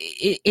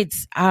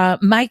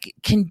 my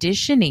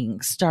conditioning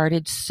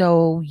started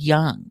so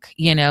young,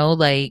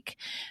 like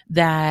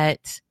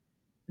that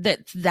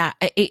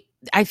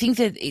I think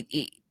that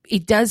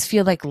it does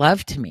feel like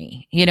love to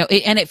me,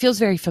 and it feels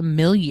very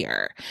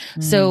familiar.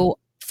 So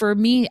for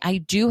me, I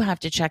do have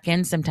to check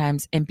in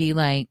sometimes and be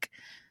like,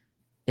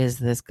 is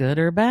this good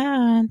or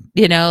bad?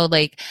 You know,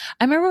 like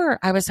I remember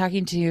I was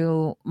talking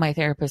to my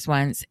therapist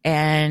once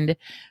and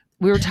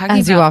we were talking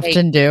As you about like,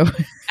 often do.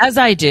 as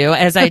I do,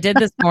 as I did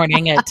this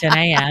morning at 10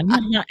 a.m.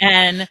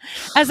 and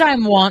as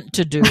I'm wont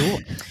to do.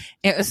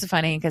 It was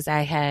funny because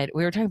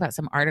we were talking about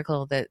some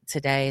article that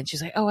today and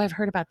she's like, oh, I've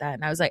heard about that.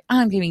 And I was like,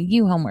 I'm giving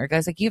you homework. I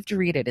was like, you have to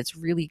read it. It's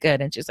really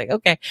good. And she's like,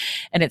 okay.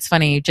 And it's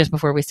funny, just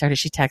before we started,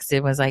 she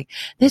texted, was like,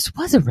 this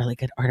was a really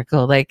good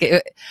article. Like,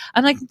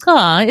 I'm like,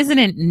 oh, isn't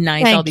it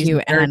nice? Thank all these you,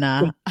 nerds,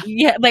 Anna.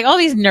 yeah. Like all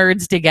these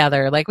nerds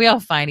together. Like we all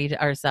find each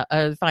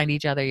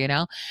other, you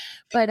know?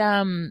 But,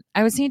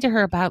 I was saying to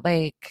her about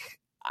like,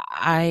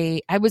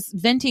 I was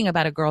venting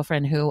about a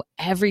girlfriend who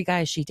every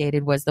guy she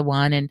dated was the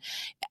one, and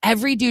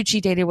every dude she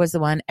dated was the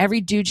one.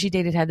 Every dude she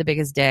dated had the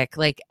biggest dick.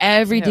 Like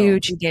every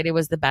dude she dated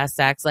was the best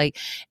sex. Like,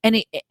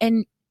 and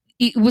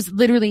it was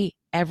literally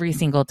every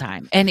single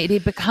time. And it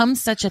had become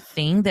such a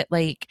thing that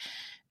like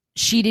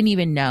she didn't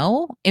even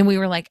know. And we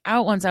were like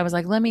out once. I was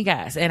like, let me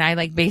guess. And I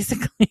like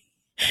basically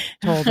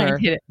told her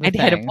I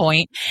hit a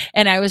point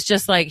and I was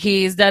just like,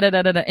 he's da da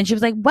da da. And she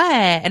was like, what?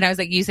 And I was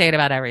like, you say it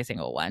about every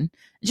single one.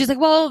 And she's like,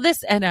 well,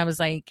 this. And I was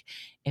like,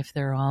 if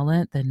they're all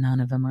it, then none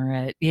of them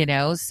are it, you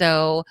know?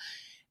 So,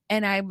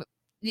 and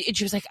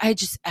she was like,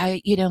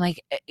 you know, like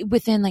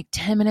within like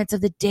 10 minutes of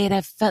the date,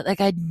 I felt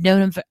like I'd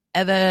known him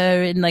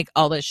forever and like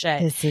all this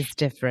shit. This is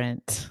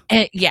different.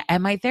 And yeah.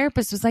 And my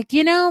therapist was like,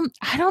 you know,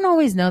 I don't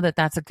always know that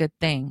that's a good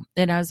thing.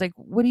 And I was like,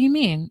 what do you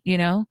mean? You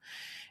know?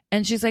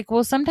 And she's like,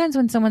 well, sometimes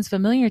when someone's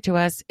familiar to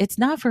us, it's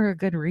not for a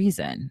good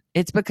reason.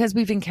 It's because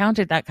we've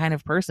encountered that kind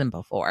of person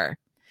before.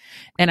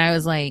 And I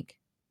was like,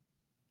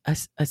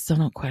 I still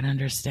don't quite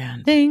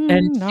understand.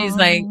 And she's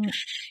like,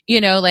 you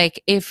know,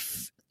 like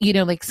if, you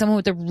know, like someone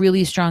with a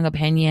really strong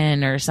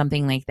opinion or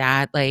something like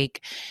that,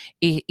 like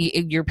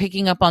you're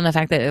picking up on the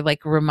fact that it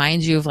like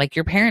reminds you of like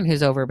your parent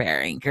who's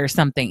overbearing or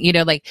something, you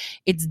know, like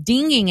it's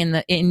dinging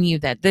in you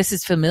that this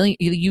is familiar.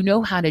 You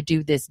know how to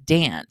do this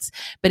dance,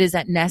 but is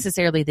that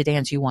necessarily the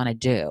dance you want to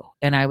do?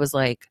 And I was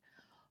like,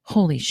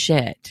 holy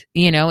shit,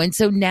 you know? And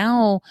so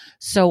now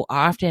so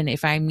often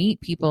if I meet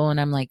people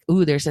and I'm like,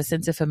 ooh, there's a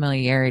sense of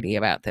familiarity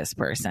about this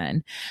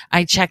person,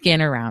 I check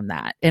in around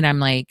that. And I'm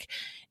like,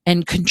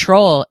 and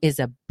control is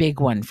a big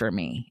one for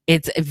me.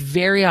 It's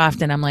very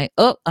often I'm like,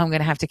 oh, I'm going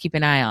to have to keep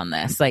an eye on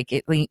this. Like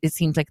it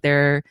seems like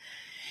they're,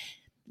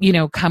 you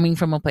know, coming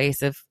from a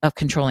place of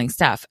controlling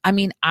stuff. I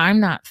mean, I'm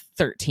not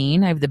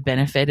 13. I have the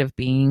benefit of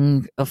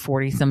being a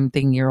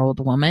 40-something-year-old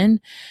woman.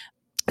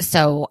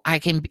 So I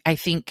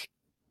think,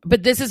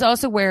 but this is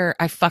also where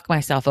I fuck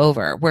myself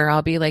over, where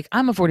I'll be like,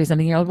 I'm a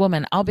 40-something-year-old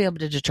woman. I'll be able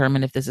to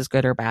determine if this is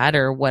good or bad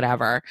or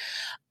whatever.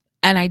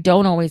 And I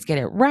don't always get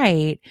it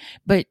right,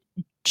 but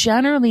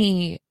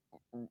generally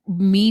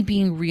me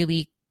being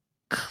really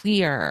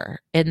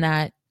clear in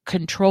that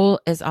control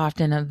is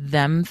often a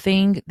them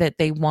thing that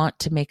they want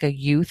to make a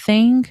you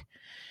thing.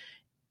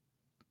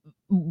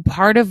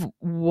 Part of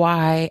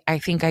why I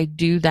think I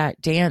do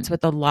that dance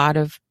with a lot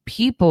of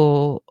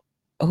people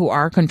who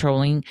are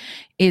controlling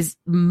is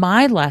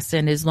my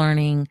lesson is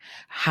learning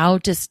how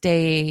to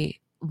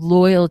stay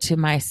loyal to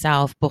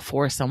myself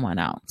before someone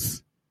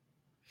else.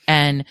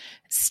 And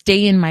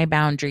stay in my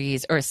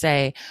boundaries or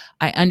say,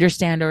 I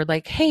understand, or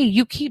like, hey,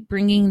 you keep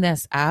bringing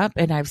this up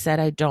and I've said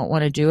I don't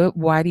want to do it.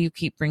 Why do you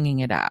keep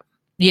bringing it up?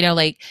 You know,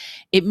 like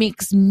it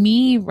makes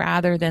me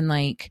rather than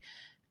like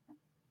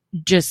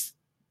just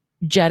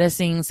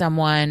jettisoning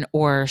someone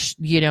or,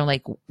 you know,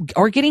 like,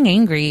 or getting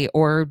angry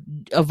or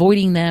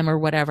avoiding them or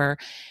whatever.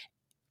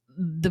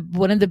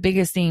 One of the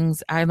biggest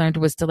things I learned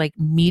was to like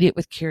meet it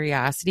with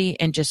curiosity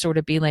and just sort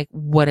of be like,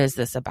 what is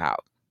this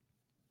about?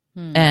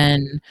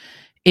 And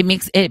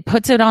it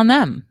puts it on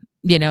them.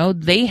 You know,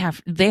 they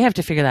have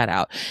to figure that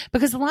out,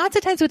 because lots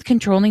of times with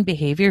controlling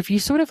behavior, if you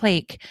sort of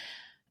like,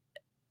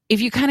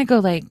 if you kind of go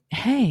like,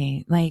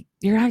 hey, like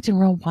you're acting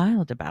real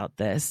wild about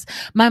this.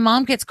 My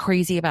mom gets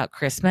crazy about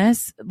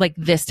Christmas, like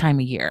this time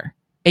of year.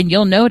 And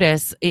you'll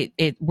notice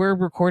we're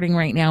recording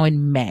right now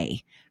in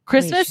May.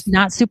 Christmas,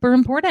 not super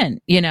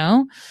important, you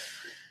know?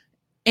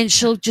 And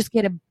she'll just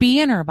get a bee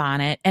in her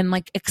bonnet and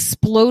like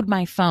explode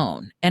my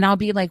phone. And I'll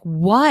be like,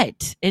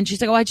 what? And she's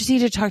like, oh, I just need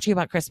to talk to you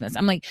about Christmas.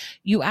 I'm like,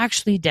 you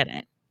actually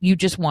didn't. You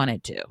just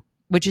wanted to,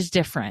 which is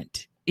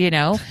different, you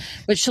know?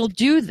 But she'll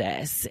do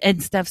this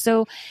and stuff.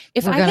 So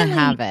if we're going to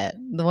have it,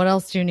 what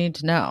else do you need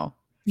to know?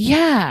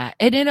 Yeah.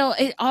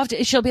 And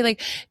often she'll be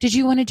like, did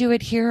you want to do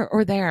it here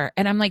or there?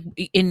 And I'm like,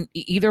 in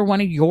either one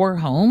of your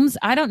homes?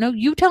 I don't know.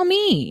 You tell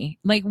me,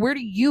 like, where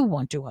do you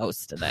want to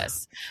host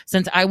this?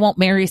 Since I won't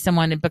marry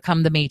someone and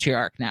become the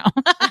matriarch now.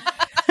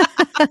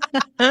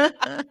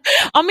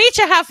 I'll meet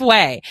you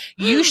halfway.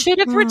 You should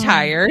have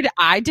retired.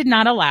 I did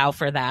not allow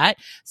for that.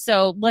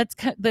 So let's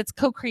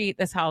co-create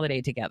this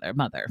holiday together,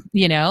 mother,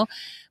 you know?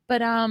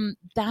 But,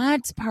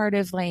 that's part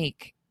of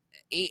like,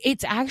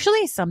 it's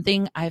actually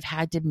something I've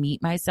had to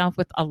meet myself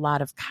with a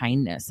lot of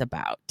kindness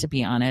about, to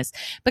be honest,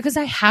 because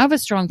I have a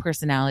strong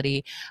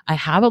personality. I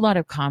have a lot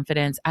of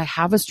confidence. I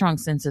have a strong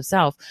sense of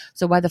self.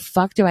 So why the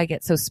fuck do I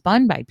get so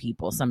spun by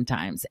people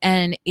sometimes?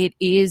 And it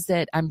is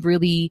that I'm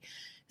really,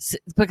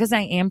 because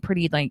I am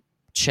pretty like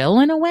chill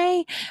in a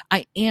way,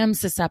 I am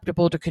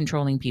susceptible to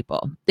controlling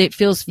people. It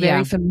feels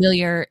very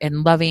familiar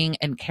and loving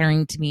and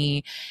caring to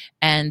me.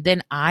 And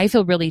then I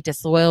feel really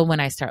disloyal when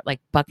I start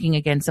like bucking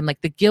against them. Like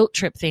the guilt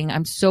trip thing,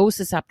 I'm so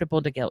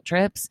susceptible to guilt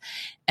trips.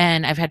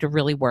 And I've had to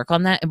really work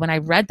on that. And when I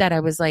read that, I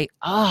was like,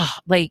 oh,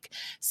 like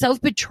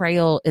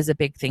self-betrayal is a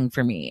big thing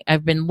for me.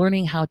 I've been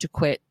learning how to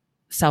quit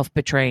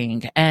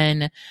self-betraying,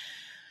 and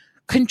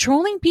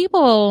controlling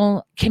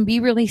people can be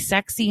really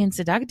sexy and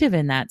seductive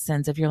in that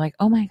sense. If you're like,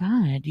 oh my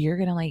God, you're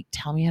going to like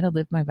tell me how to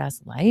live my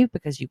best life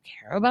because you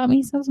care about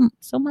me so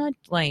much.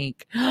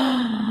 Like,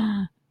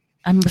 then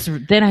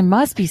I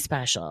must be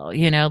special,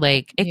 you know,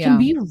 like it can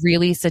be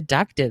really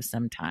seductive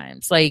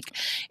sometimes. Like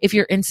if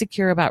you're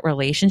insecure about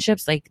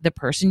relationships, like the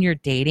person you're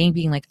dating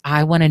being like,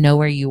 I want to know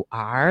where you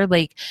are,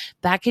 like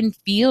that can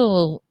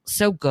feel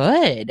so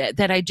good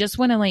that I just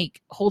want to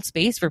like hold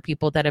space for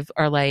people that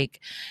are like,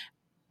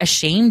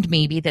 ashamed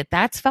maybe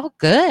that's felt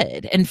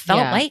good and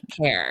felt like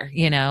care,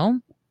 you know?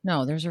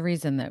 No, there's a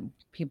reason that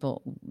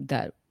people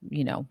that,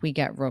 you know, we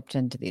get roped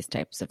into these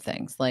types of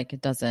things. Like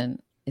there's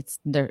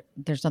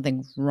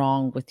nothing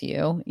wrong with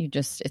you.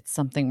 It's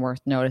something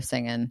worth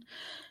noticing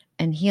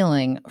and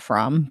healing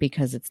from,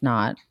 because it's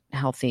not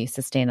healthy,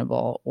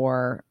 sustainable,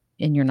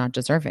 and you're not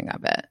deserving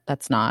of it.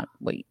 That's not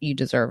what you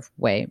deserve.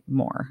 Way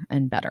more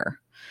and better.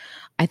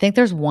 I think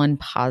there's one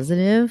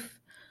positive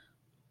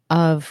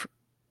of,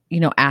 you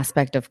know,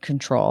 aspect of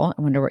control.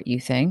 I wonder what you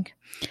think.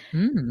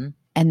 Mm-hmm.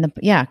 And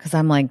because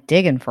I'm like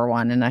digging for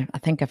one, and I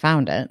think I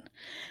found it.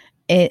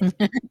 And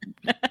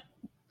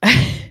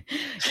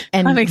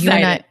I'm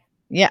excited.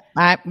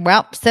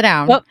 Sit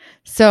down. Well,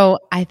 so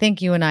I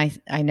think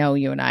I know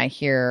you and I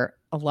hear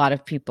a lot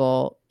of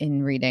people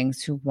in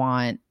readings who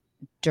want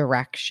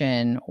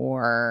direction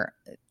or,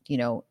 you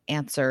know,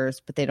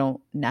 answers, but they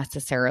don't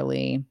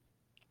necessarily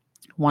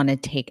want to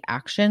take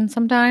action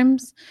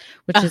sometimes,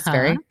 which is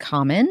very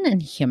common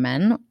and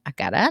human. I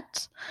get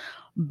it.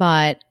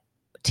 But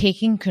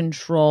taking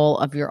control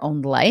of your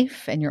own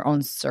life and your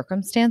own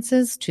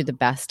circumstances to the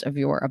best of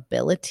your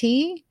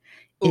ability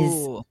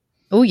is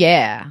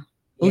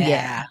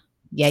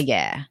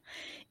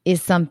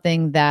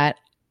something that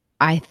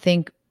I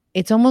think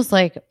it's almost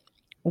like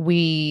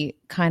we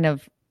kind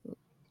of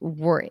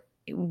we're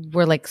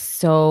like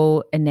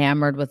so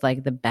enamored with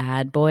like the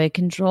bad boy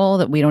control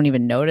that we don't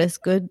even notice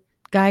good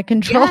guy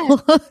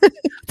control.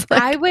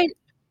 That's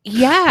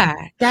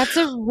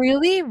a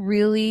really,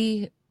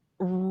 really,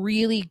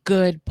 really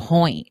good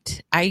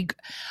point. I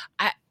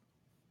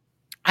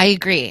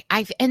agree.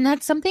 And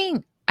that's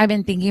something I've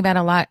been thinking about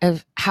a lot,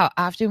 of how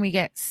often we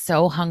get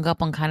so hung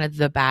up on kind of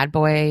the bad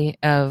boy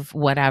of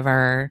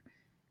whatever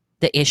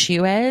the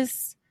issue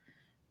is,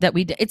 that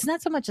it's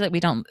not so much that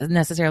we don't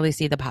necessarily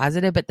see the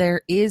positive, but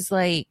there is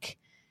like,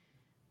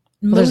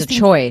 there's a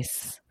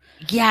choice.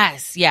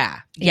 Yes.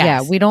 Yeah.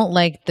 Yeah. We don't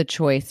like the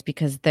choice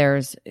because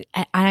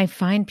I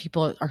find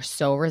people are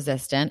so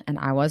resistant, and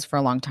I was for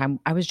a long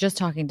time. I was just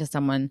talking to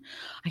someone,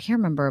 I can't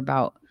remember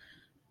about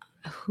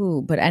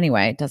who, but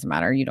anyway, it doesn't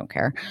matter. You don't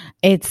care.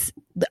 It's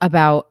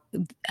about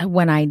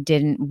when I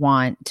didn't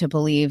want to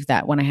believe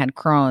that when I had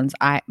Crohn's,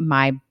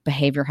 my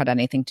behavior had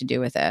anything to do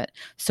with it.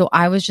 So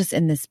I was just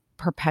in this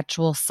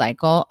perpetual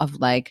cycle of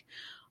like,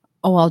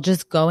 oh, I'll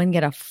just go and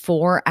get a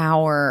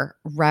 4-hour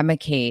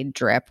Remicade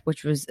drip,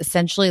 which was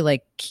essentially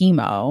like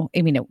chemo.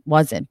 I mean, it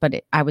wasn't,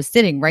 but I was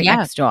sitting right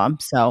next to him.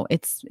 So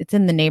it's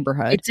in the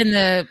neighborhood. It's in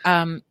the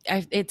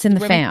it's in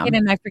the fam.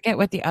 And I forget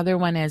what the other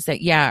one is. That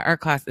our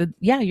class.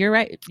 Yeah, you're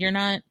right. You're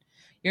not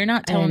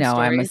telling I know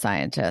stories. I'm a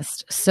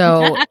scientist.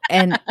 So,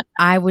 and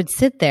I would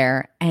sit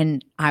there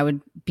and I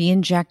would be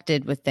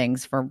injected with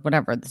things for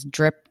whatever, this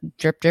drip,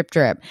 drip, drip,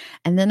 drip.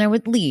 And then I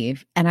would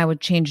leave and I would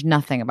change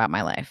nothing about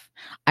my life.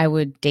 I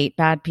would date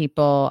bad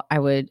people. I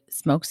would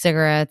smoke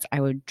cigarettes.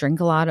 I would drink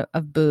a lot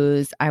of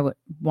booze. I would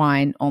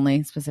wine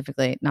only,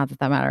 specifically, not that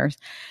that matters.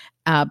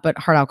 But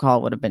hard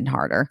alcohol would have been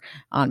harder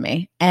on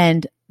me.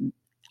 And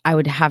I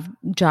would have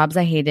jobs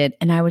I hated,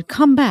 and I would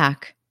come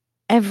back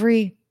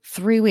every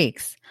 3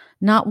 weeks.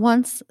 Not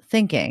once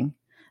thinking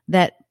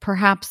that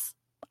perhaps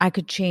I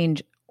could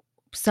change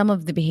some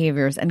of the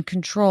behaviors and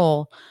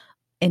control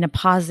in a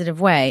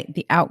positive way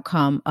the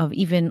outcome of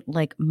even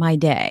like my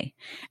day.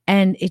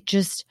 And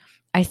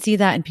I see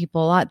that in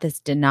people a lot, this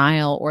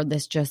denial, or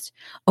this just,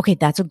 okay,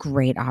 that's a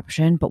great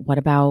option, but what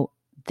about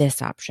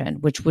this option,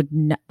 which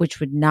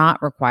would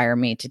not require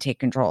me to take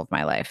control of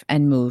my life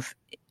and move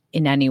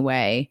in any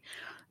way.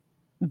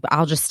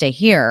 I'll just stay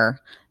here.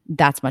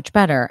 That's much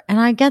better. And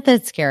I get that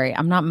it's scary.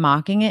 I'm not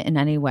mocking it in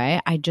any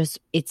way. It's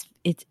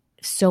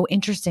so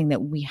interesting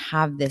that we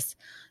have this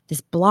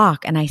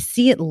block, and I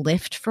see it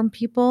lift from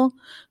people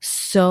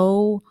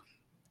so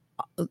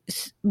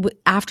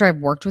after I've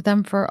worked with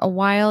them for a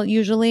while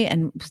usually,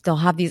 and still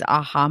have these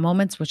aha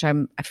moments, which I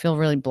feel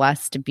really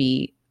blessed to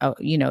be,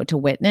 to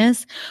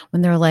witness,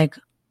 when they're like,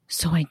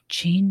 so I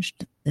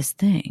changed this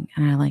thing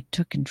and I like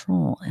took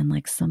control and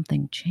like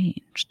something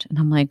changed. And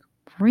I'm like,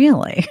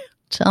 really?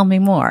 Tell me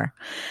more.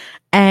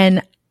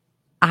 And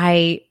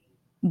I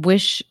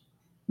wish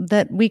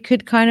that we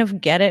could kind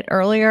of get it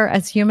earlier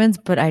as humans,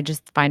 but I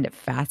just find it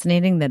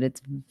fascinating that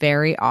it's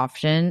very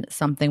often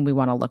something we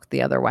want to look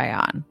the other way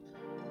on.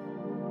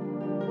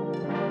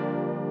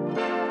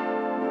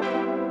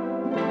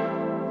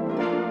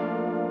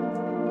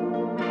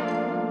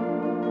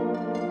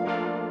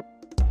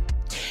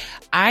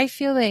 I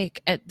feel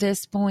like at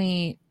this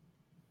point,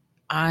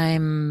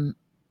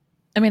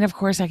 of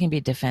course I can be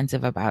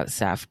defensive about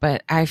stuff,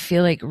 but I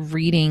feel like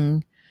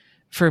reading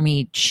for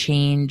me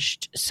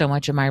changed so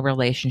much of my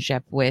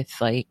relationship with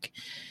like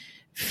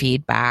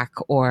feedback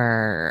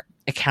or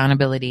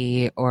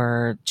accountability,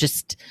 or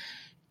just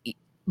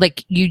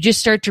like you just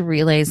start to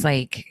realize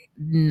like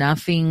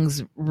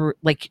nothing's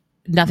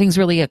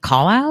really a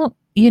call out,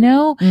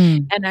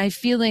 and I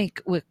feel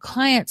like with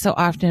clients so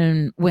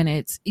often when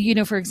it's,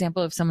 for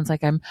example, if someone's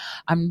like,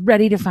 I'm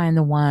ready to find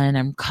the one,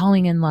 I'm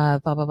calling in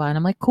love, blah blah blah, and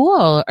I'm like,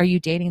 cool, are you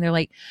dating? They're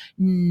like,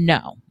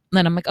 no.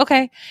 And I'm like,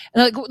 okay.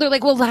 And they're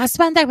like, well, last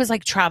month I was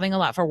like traveling a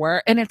lot for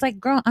work. And it's like,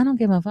 girl, I don't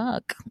give a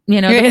fuck.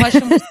 The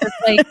question was just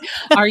like,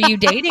 are you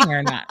dating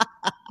or not?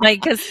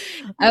 Like, because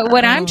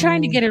what I'm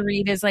trying to get a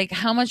read is like,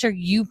 how much are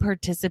you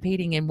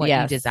participating in what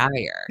you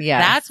desire?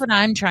 Yes. That's what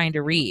I'm trying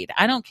to read.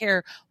 I don't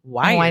care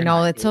why. I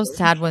know. It's so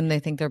sad when they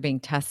think they're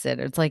being tested.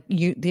 It's like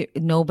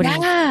nobody's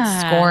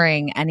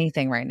scoring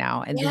anything right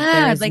now. And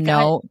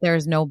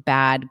there's no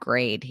bad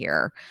grade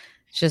here.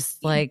 It's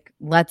just like,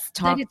 let's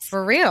talk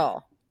for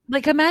real.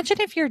 Like, imagine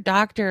if your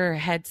doctor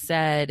had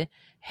said,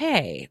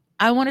 hey,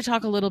 I want to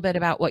talk a little bit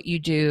about what you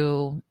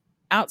do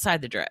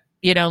outside the drip.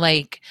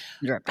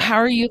 Drip. How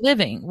are you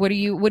living? What are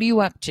you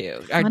up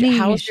to?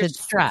 How's your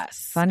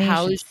stress? Funny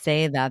you should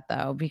say that,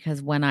 though,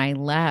 because when I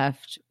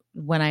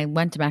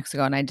went to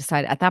Mexico and I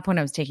decided, at that point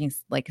I was taking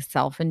like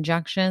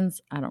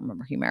self-injections. I don't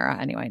remember Humira.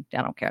 Anyway,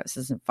 I don't care. This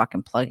isn't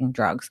fucking plugging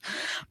drugs.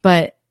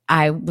 But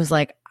I was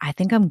like, I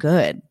think I'm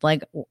good.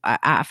 Like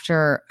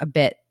after a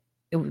bit,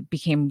 it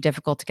became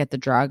difficult to get the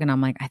drug. And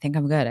I'm like, I think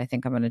I'm good. I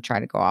think I'm going to try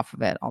to go off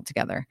of it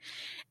altogether.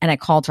 And I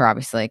called her,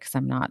 obviously, because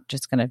I'm not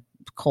just going to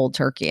cold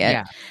turkey it.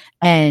 Yeah.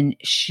 And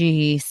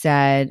she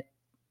said,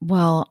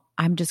 well,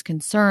 I'm just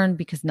concerned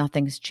because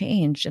nothing's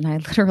changed. And I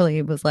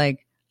literally was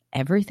like,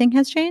 everything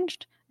has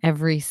changed.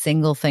 Every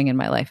single thing in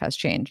my life has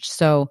changed.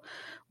 So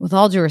with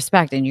all due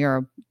respect, and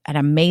you're an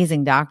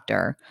amazing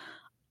doctor,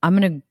 I'm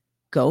going to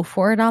go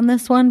for it on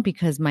this one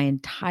because my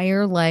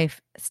entire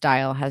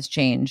lifestyle has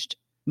changed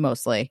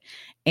mostly.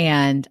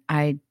 And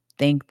I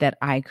think that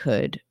I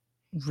could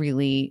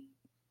really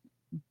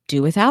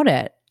do without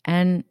it.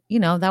 And,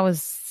 that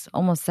was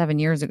almost 7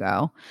 years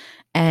ago.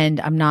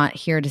 And I'm not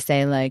here to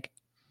say like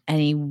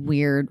any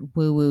weird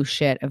woo-woo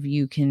shit of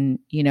you can,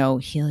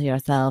 heal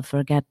yourself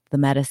or get the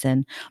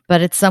medicine,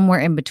 but it's somewhere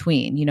in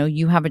between.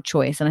 You have a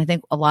choice. And I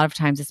think a lot of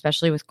times,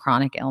 especially with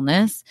chronic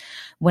illness,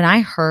 when I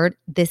heard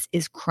this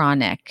is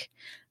chronic,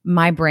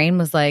 my brain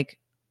was like,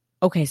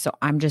 okay, so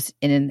I'm just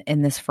in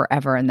this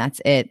forever and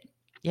that's it.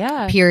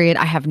 Yeah. Period.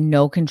 I have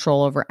no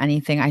control over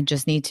anything. I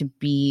just need to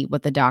be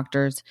what the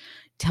doctors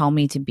tell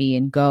me to be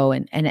and go.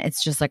 And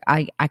it's just like,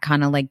 I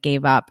kind of like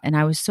gave up, and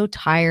I was so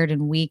tired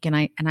and weak. And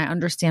I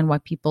understand why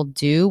people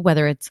do,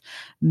 whether it's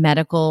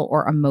medical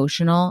or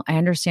emotional. I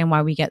understand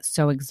why we get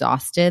so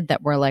exhausted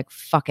that we're like,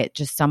 fuck it,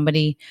 just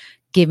somebody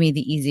give me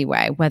the easy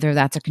way, whether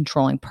that's a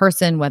controlling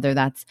person, whether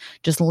that's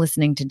just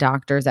listening to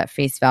doctors at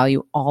face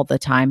value all the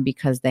time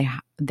because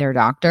they're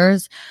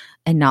doctors,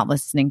 and not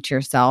listening to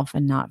yourself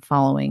and not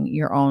following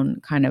your own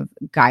kind of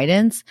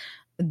guidance.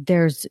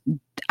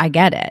 I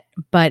get it,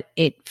 but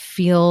it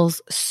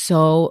feels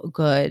so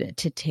good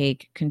to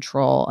take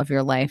control of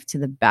your life to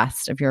the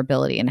best of your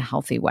ability in a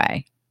healthy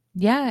way.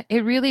 Yeah,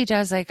 it really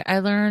does. Like I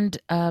learned,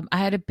 I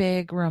had a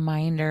big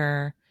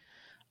reminder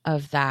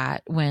of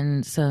that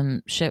when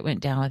some shit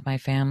went down with my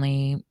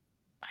family,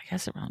 I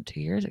guess around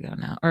 2 years ago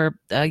now, or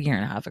a year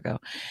and a half ago.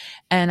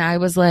 And I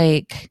was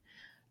like,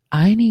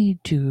 I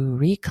need to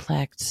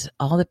recollect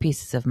all the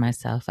pieces of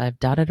myself I've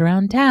dotted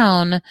around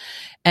town,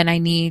 and I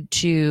need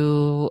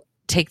to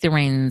take the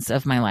reins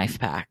of my life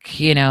back,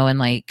 and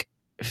like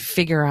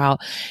figure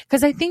out,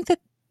 because I think that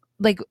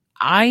like,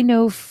 I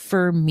know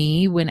for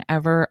me,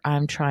 whenever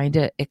I'm trying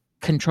to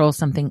control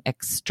something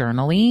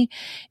externally,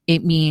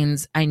 it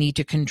means I need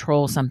to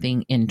control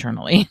something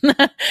internally.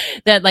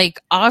 That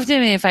like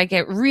often if I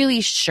get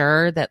really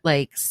sure that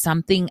like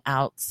something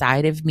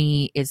outside of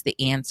me is the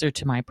answer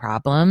to my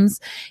problems,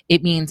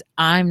 it means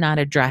I'm not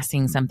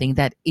addressing something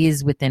that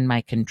is within my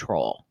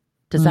control.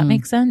 Does that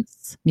make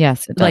sense?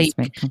 Yes, it does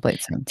make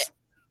complete sense.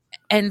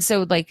 And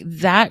so like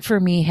that for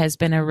me has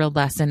been a real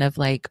lesson of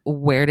like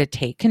where to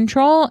take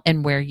control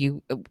and where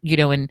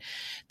and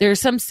there's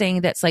some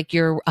saying that's like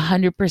you're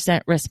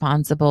 100%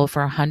 responsible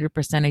for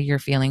 100% of your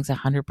feelings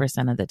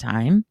 100% of the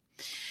time.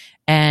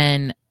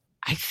 And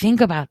I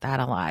think about that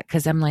a lot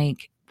because I'm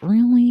like,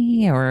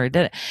 really? Or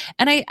did,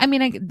 and I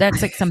mean,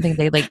 that's like something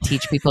they like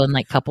teach people in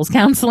like couples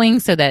counseling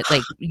so that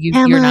like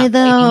Am you're I not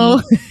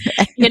though?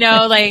 fighting,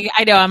 like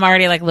I know I'm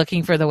already like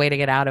looking for the way to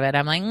get out of it.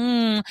 I'm like,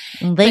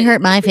 They but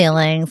hurt my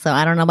feelings, so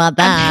I don't know about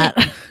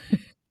that.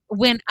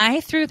 when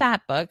I threw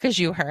that book, because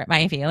you hurt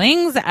my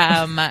feelings,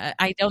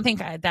 I don't think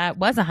that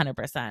was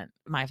 100%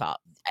 my fault.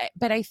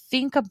 But I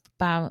think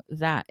about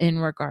that in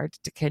regards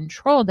to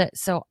control, that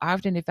so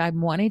often if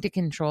I'm wanting to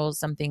control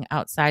something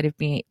outside of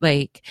me,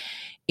 like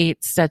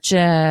it's such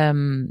a,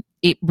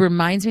 it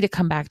reminds me to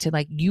come back to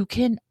like, you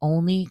can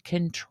only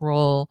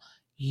control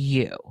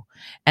you.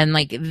 And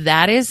like,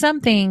 that is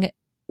something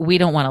we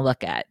don't want to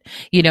look at,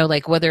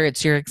 like whether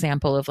it's your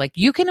example of like,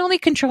 you can only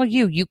control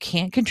you. You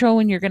can't control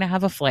when you're going to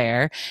have a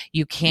flare.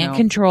 You can't No.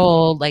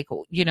 control like,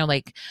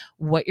 like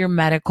what your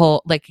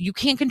medical, like you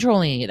can't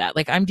control any of that.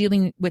 Like I'm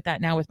dealing with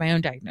that now with my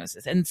own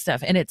diagnosis and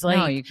stuff. And it's No,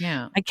 like, you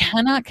can't. I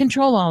cannot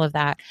control all of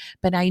that.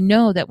 But I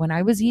know that when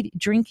I was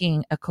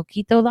drinking a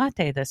coquito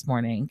latte this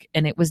morning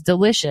and it was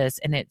delicious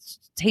and it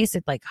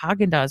tasted like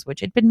Haagen-Dazs,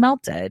 which had been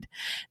melted,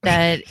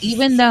 that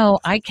even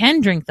though I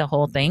can drink the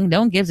whole thing,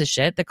 no one gives a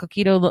shit. The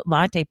coquito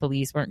latte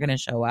police weren't going to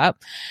show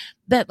up.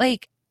 That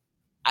like,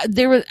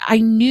 I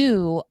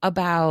knew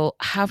about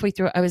halfway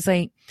through, I was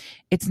like,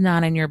 it's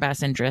not in your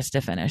best interest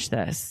to finish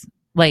this.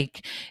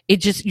 Like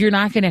you're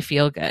not going to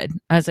feel good.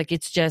 I was like,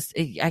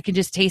 I can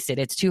just taste it.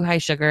 It's too high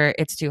sugar.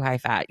 It's too high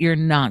fat. You're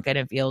not going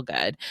to feel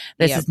good.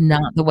 This is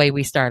not the way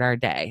we start our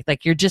day.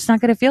 Like, you're just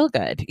not going to feel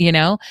good,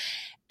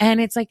 And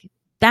it's like,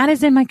 that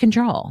is in my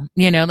control,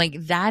 like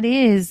that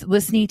is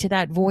listening to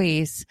that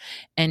voice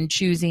and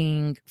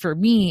choosing. For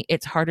me,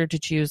 it's harder to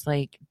choose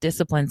like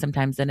discipline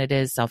sometimes than it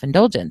is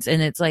self-indulgence.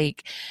 And it's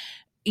like,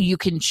 you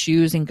can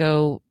choose and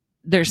go,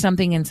 there's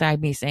something inside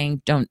me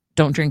saying, don't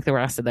drink the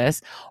rest of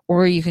this.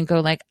 Or you can go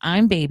like,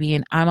 I'm baby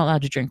and I'm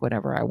allowed to drink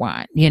whatever I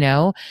want,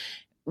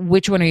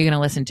 which one are you going to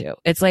listen to?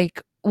 It's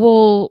like,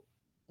 well,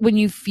 when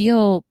you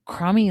feel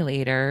crummy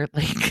later,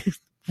 like,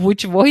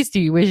 which voice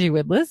do you wish you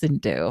would listen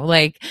to?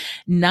 Like,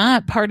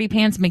 not Party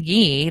Pants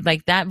McGee.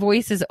 Like, that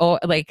voice is,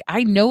 like,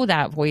 I know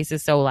that voice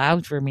is so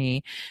loud for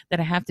me that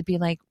I have to be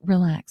like,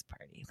 relax,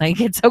 party.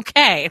 Like, it's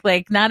okay.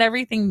 Like, not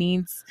everything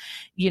needs,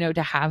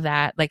 to have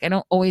that. Like, I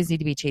don't always need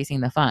to be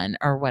chasing the fun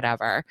or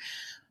whatever.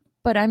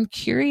 But I'm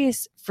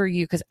curious for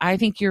you, because I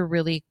think you're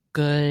really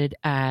good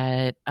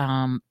at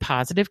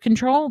positive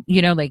control.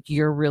 Like,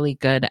 you're really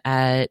good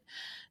at,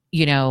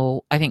 I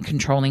think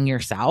controlling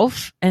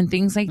yourself and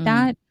things like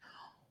that.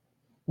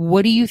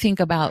 What do you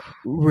think about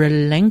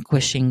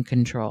relinquishing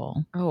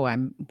control? Oh, I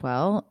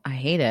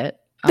hate it.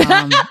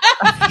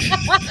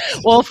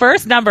 Well,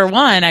 first, number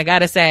one, I got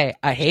to say,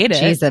 I hate it.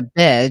 She's a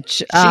bitch.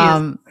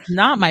 She's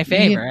not my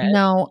favorite.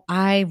 No,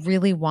 I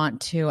really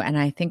want to, and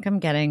I think I'm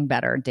getting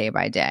better day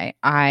by day.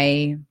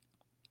 I'm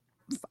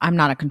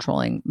not a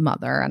controlling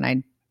mother, and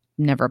I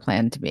never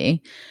plan to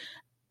be,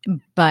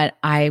 but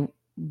I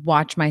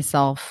watch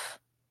myself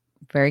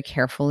very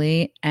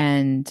carefully,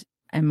 and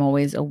I'm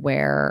always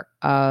aware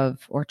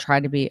of, or try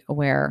to be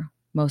aware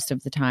most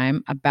of the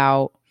time,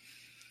 about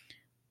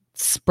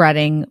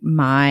spreading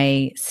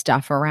my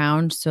stuff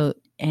around. So,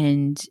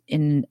 and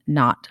in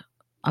not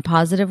a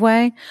positive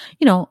way,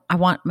 I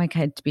want my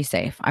kid to be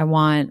safe. I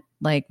want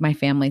like my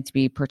family to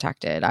be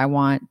protected. I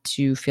want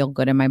to feel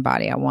good in my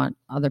body. I want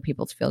other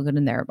people to feel good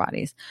in their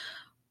bodies.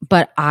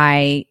 But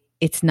I'm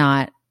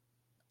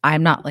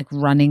not like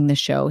running the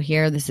show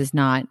here. This is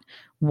not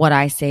what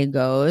I say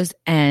goes.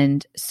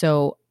 And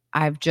so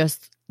I've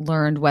just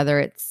learned, whether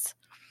it's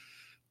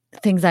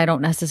things I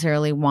don't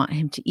necessarily want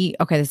him to eat.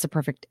 Okay, this is a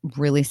perfect,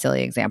 really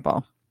silly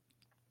example.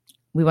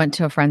 We went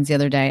to a friend's the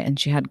other day and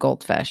she had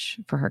goldfish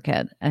for her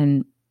kid,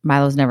 and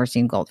Milo's never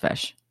seen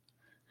goldfish.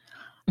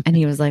 And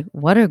he was like,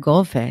 "What are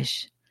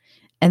goldfish?"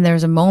 And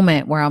there's a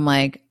moment where I'm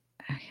like,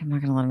 I'm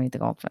not going to let him eat the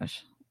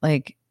goldfish.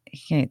 Like, he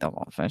can't eat the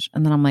goldfish.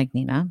 And then I'm like,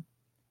 Nina,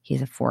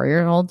 he's a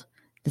 4-year-old.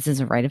 This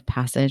is a rite of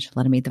passage.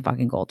 Let him eat the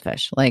fucking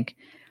goldfish. Like,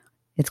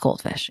 it's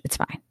goldfish. It's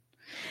fine.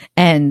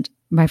 And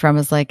my friend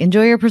was like,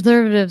 "Enjoy your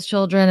preservatives,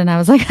 children." And I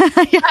was like,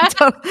 yeah,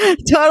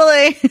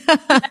 totally.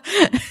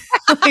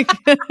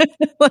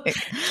 like,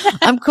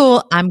 I'm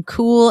cool. I'm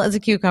cool as a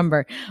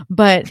cucumber.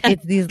 But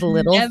it's these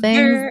little Never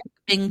things.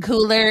 Been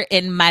cooler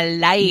in my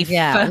life.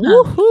 Yeah.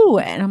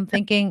 Woohoo. And I'm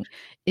thinking,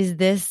 is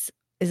this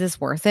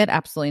worth it?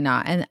 Absolutely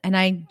not. And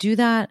I do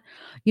that,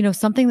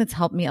 something that's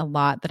helped me a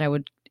lot that I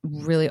would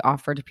really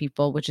offer to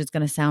people, which is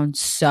going to sound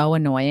so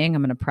annoying.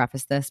 I'm going to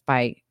preface this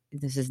by,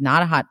 this is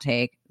not a hot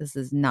take. This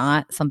is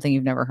not something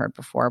you've never heard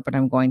before, but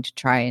I'm going to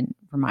try and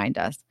remind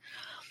us.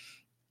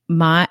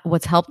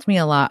 What's helped me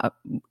a lot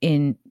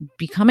in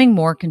becoming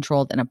more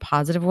controlled in a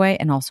positive way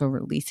and also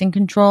releasing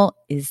control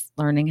is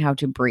learning how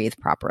to breathe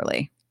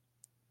properly.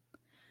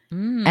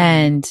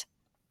 And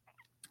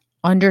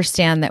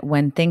understand that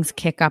when things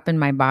kick up in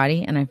my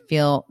body and I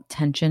feel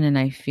tension and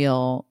I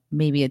feel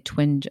maybe a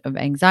twinge of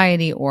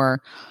anxiety,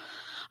 or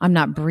I'm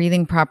not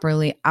breathing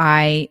properly,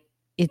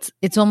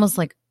 it's almost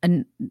like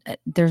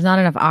there's not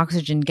enough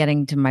oxygen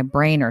getting to my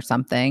brain or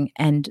something,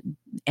 and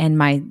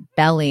my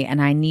belly,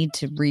 and I need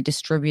to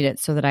redistribute it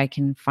so that I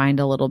can find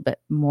a little bit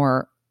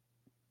more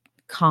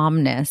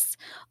calmness,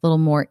 a little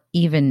more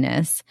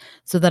evenness,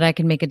 so that I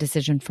can make a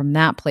decision from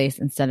that place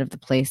instead of the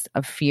place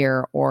of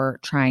fear or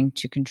trying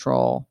to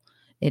control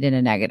it in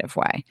a negative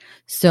way.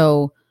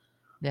 So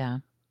Yeah.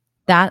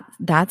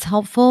 that's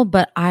helpful,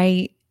 but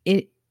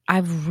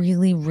I've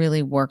really,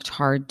 really worked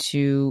hard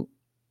to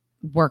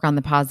work on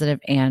the positive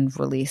and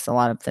release a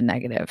lot of the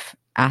negative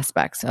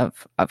aspects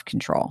of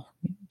control,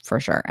 for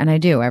sure. And I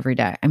do every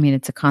day. I mean,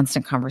 it's a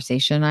constant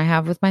conversation I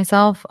have with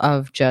myself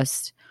of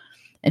just,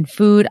 and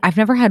food. I've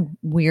never had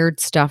weird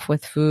stuff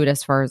with food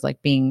as far as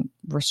like being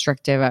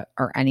restrictive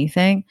or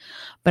anything,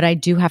 but I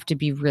do have to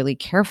be really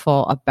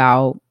careful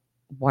about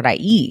what I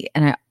eat,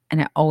 and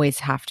I always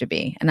have to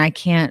be. And I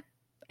can't,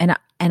 and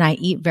I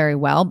eat very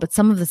well, but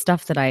some of the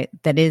stuff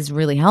that is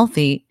really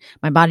healthy,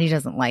 my body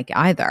doesn't like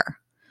either.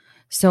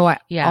 So I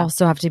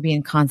also have to be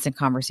in constant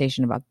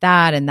conversation about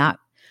that, and that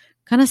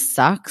kind of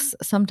sucks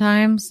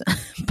sometimes.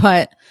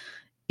 But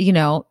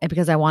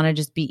because I want to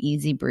just be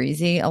easy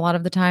breezy a lot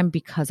of the time,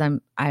 because I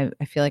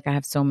feel like I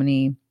have so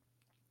many,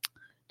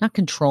 not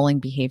controlling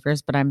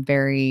behaviors, but I'm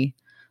very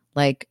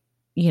like,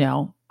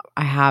 I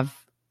have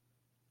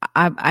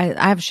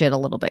shit a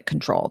little bit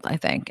controlled, I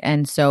think.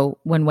 And so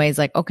when Way's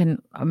like, I'm going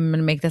to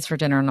make this for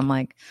dinner, and I'm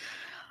like,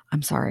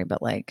 I'm sorry,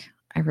 but like,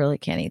 I really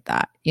can't eat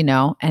that,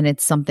 and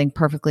it's something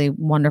perfectly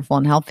wonderful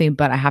and healthy,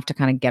 but I have to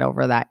kind of get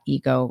over that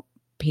ego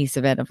piece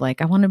of it of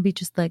like, I want to be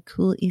just like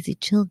cool, easy,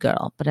 chill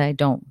girl, but I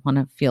don't want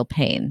to feel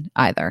pain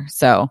either.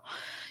 So,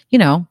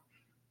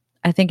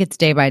 I think it's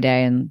day by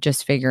day and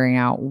just figuring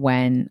out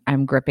when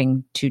I'm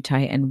gripping too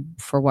tight and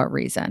for what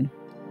reason.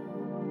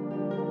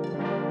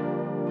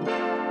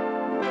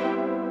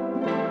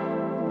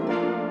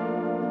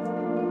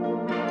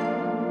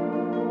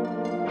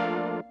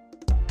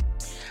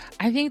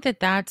 I think that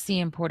that's the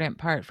important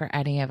part for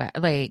any of it.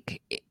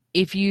 Like,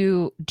 if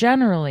you're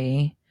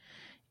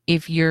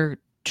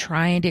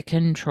trying to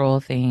control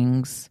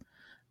things,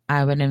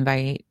 I would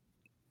invite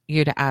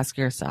you to ask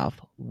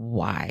yourself,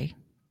 why?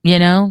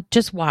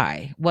 Just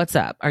why? What's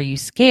up? Are you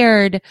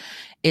scared?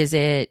 Is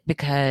it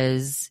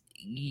because,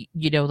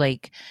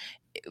 like,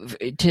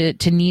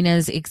 to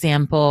Nina's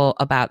example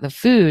about the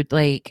food,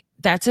 like,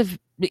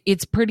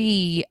 it's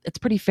pretty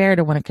fair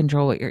to want to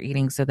control what you're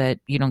eating so that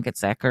you don't get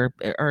sick or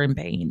in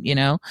pain.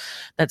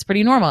 That's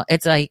pretty normal.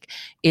 It's like,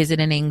 is it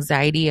an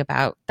anxiety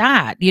about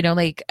that?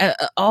 Like,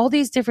 all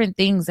these different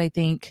things. I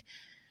think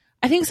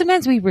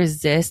sometimes we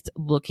resist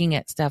looking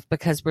at stuff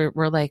because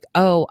we're like,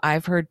 oh,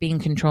 I've heard being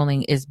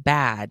controlling is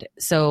bad,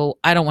 so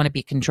I don't want to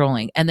be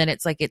controlling. And then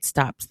it's like, it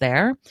stops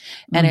there.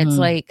 And it's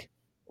like,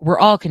 we're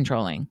all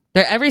controlling.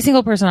 Every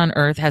single person on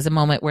earth has a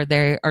moment where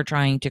they are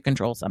trying to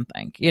control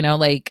something,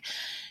 like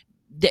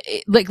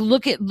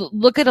look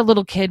at a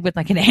little kid with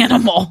like an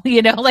animal,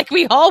 like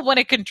we all want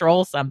to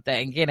control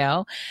something.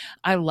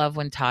 I love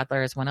when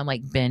toddlers want to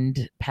like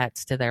bend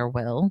pets to their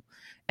will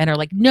and are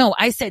like, no,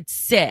 I said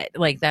sit.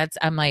 Like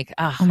I'm like,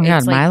 oh my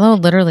God, Milo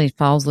literally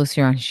follows Lucy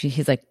around.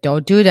 He's like,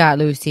 don't do that,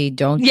 Lucy.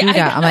 Don't do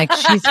that. I'm like,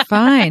 she's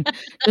fine.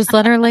 Just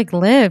let her like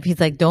live. He's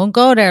like, don't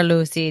go there,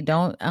 Lucy.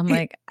 Don't. I'm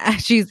like,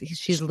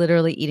 she's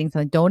literally eating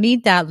something. Don't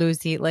eat that,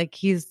 Lucy. Like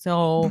he's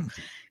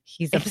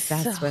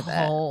obsessed with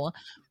it.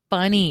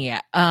 Funny.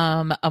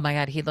 Oh my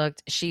God.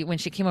 When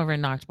she came over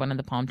and knocked one of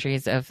the palm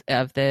trees of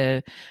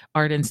the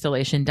art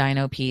installation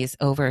dino piece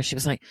over, she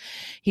was like,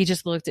 he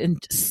just looked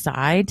and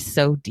sighed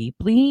so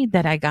deeply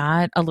that I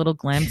got a little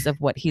glimpse of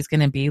what he's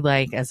going to be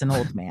like as an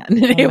old man.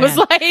 It was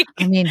like,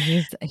 I mean,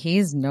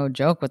 he's no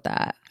joke with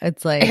that.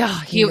 It's like,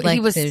 he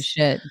was his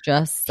shit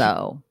just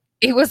so.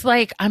 It was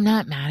like, I'm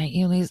not mad at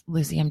you,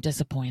 Lucy. I'm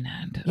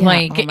disappointed. Yeah,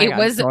 like it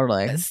was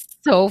totally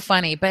so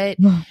funny, but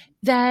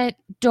that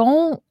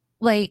don't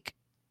like,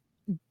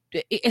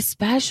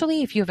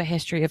 especially if you have a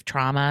history of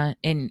trauma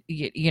in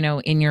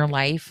your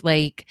life,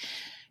 like,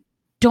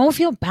 don't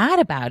feel bad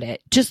about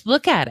it. Just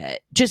look at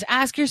it. Just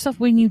ask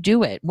yourself when you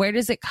do it, where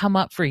does it come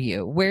up for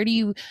you? Where do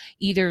you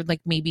either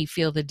like maybe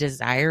feel the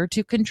desire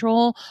to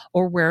control,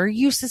 or where are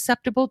you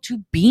susceptible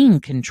to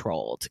being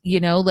controlled?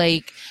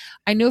 Like,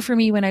 I know for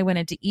me, when I went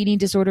into eating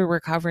disorder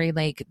recovery,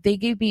 like they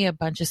gave me a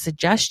bunch of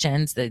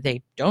suggestions that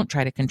they don't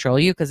try to control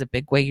you, because a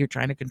big way you're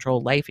trying to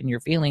control life and your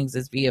feelings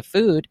is via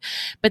food.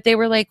 But they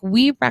were like,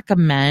 we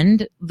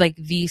recommend like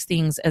these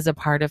things as a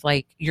part of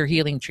like your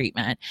healing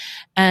treatment.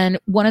 And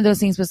one of those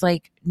things was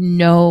like,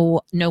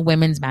 no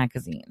women's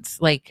magazines,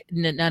 like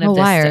none of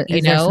this.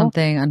 Is there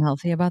something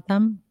unhealthy about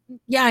them?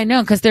 Yeah, I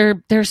know, because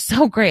they're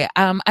so great.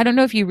 I don't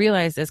know if you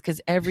realize this,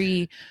 because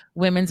every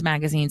women's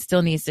magazine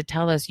still needs to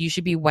tell us you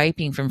should be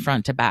wiping from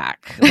front to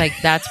back. Like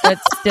that's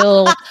what's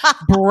still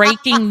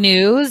breaking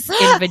news in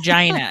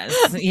vaginas,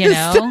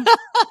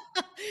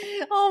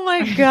 Oh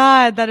my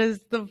God, that is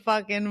the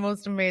fucking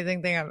most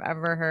amazing thing I've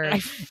ever heard.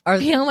 I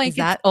feel like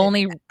it's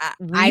only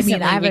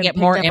recently we get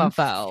more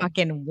info.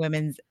 Fucking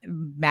women's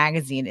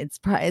magazine. It's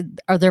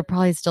they're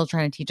probably still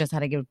trying to teach us how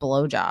to give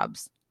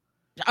blowjobs.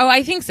 Oh,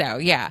 I think so.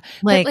 Yeah.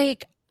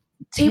 Like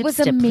it was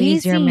tips to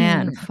please your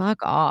man. amazing. Fuck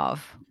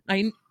off.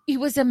 It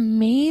was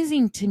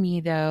amazing to me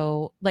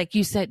though, like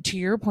you said, to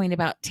your point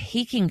about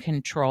taking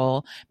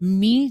control,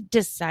 me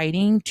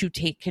deciding to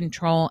take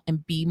control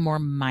and be more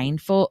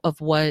mindful of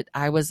what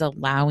I was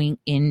allowing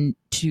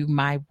into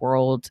my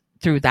world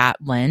through that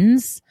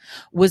lens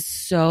was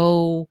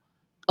so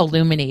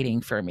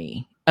illuminating for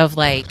me. Of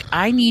like,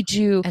 I need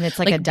to, And it's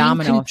like like a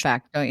domino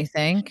effect, don't you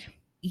think?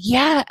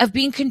 yeah, of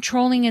being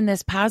controlling in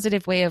this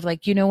positive way of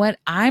like, you know what,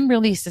 I'm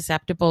really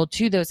susceptible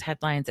to those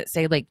headlines that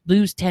say like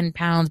lose 10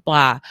 pounds,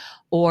 blah,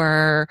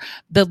 or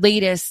the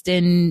latest.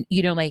 And,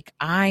 you know, like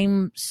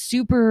I'm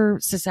super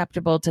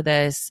susceptible to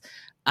this.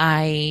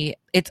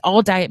 It's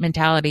all diet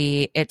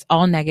mentality. It's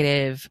all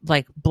negative,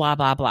 like blah,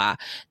 blah, blah.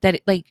 That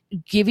like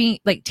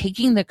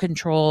taking the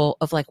control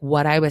of like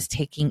what I was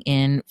taking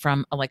in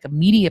from like a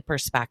media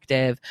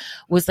perspective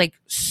was like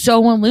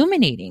so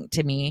illuminating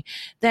to me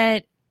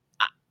that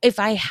if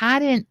I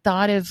hadn't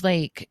thought of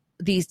like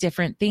these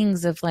different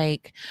things of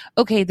like,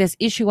 okay, this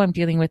issue I'm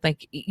dealing with,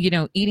 like, you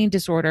know, eating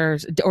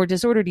disorders or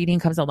disordered eating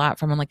comes a lot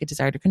from like a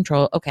desire to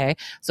control. Okay.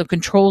 So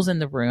control's in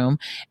the room.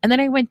 And then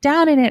I went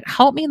down and it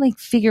helped me like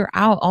figure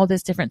out all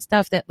this different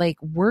stuff that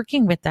like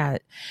working with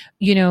that,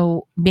 you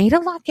know, made a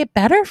lot get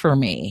better for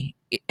me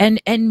and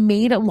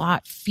made a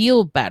lot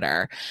feel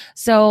better.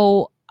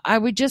 So I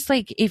would just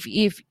like,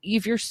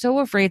 if you're so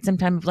afraid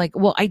sometimes of like,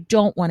 well, I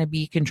don't want to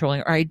be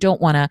controlling or I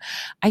don't want to,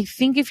 I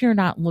think if you're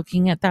not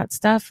looking at that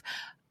stuff,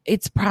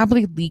 it's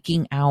probably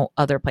leaking out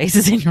other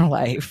places in your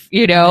life,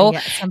 you know? Yeah,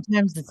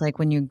 sometimes it's like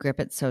when you grip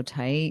it so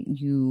tight,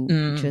 you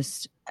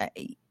just,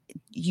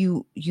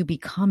 you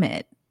become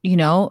it, you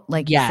know,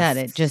 like you said,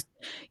 it just,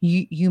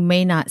 you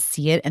may not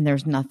see it and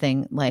there's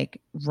nothing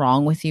like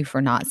wrong with you for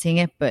not seeing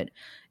it. But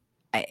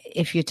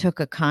if you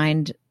took a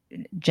kind,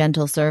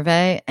 gentle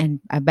survey, and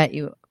I bet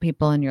you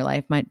people in your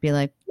life might be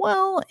like,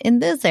 well, in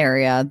this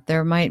area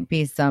there might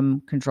be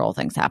some control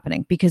things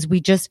happening, because we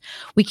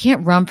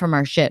can't run from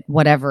our shit,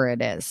 whatever it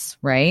is,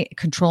 right?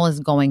 Control is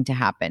going to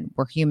happen.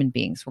 We're human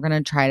beings. We're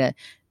going to try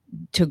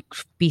to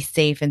be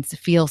safe and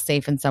feel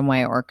safe in some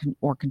way, or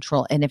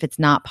control. And if it's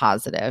not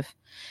positive,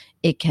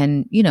 it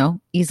can, you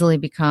know, easily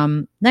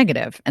become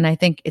negative. And I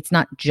think it's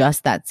not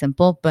just that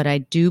simple, but I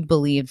do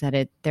believe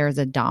that there's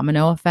a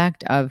domino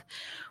effect of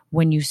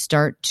when you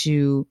start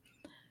to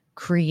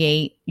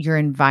create your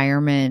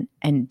environment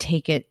and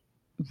take it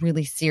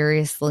really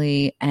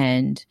seriously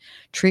and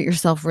treat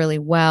yourself really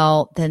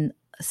well, then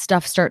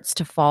stuff starts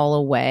to fall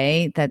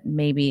away that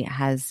maybe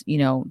has, you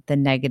know, the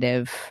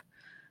negative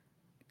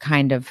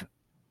kind of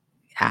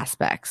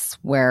aspects,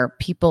 where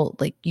people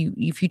like you,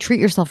 if you treat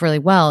yourself really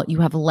well,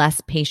 you have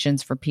less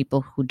patience for people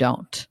who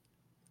don't.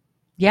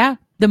 Yeah.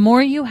 The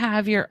more you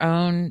have your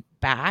own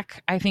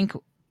back, I think,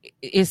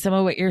 is some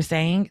of what you're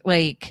saying.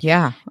 Like,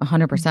 yeah,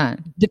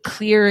 100%. The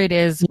clearer it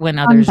is when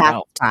others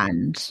don't.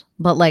 Friend,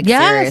 but like,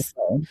 yes.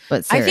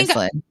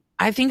 seriously.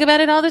 I think about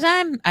it all the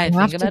time. I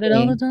think about it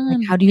all the time.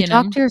 Like, how do you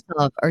talk to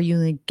yourself? Are you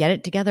like, get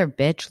it together,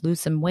 bitch, lose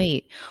some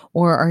weight?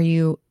 Or are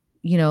you,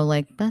 you know,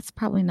 like, that's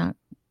probably not,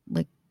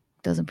 like,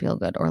 doesn't feel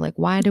good, or like,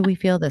 why do we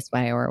feel this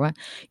way, or what,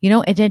 you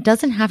know? It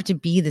doesn't have to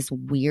be this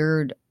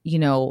weird, you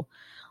know,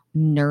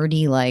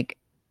 nerdy like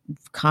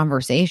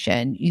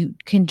conversation. You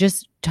can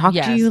just talk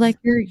to you like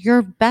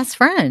your best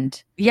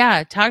friend.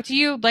 Yeah, talk to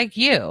you like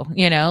you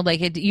know,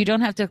 like you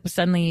don't have to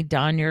suddenly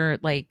don your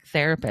like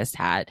therapist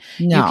hat.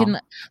 No. You can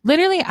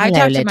literally, I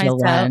talk to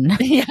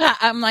myself. Yeah,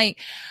 I'm like,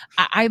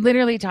 I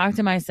literally talk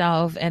to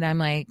myself and I'm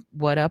like,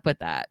 what up with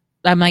that?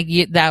 I'm like,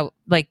 that,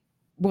 like,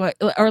 what,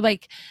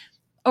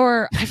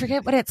 or I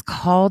forget what it's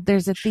called.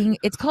 There's a thing,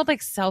 it's called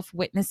like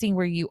self-witnessing,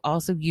 where you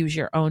also use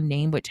your own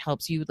name, which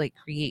helps you like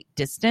create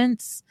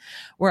distance,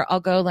 where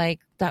I'll go like,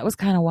 that was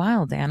kind of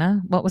wild,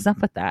 Anna. What was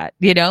up with that?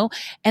 You know?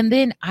 And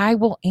then I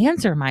will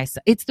answer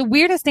myself. It's the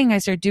weirdest thing I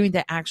started doing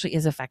that actually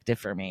is effective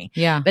for me.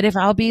 Yeah. But if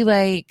I'll be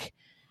like,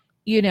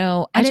 you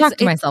know, I talk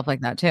to myself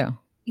like that too.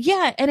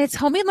 Yeah. And it's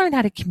helped me learn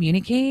how to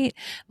communicate.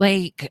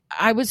 Like,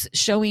 I was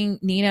showing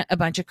Nina a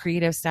bunch of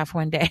creative stuff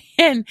one day,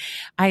 and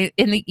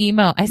in the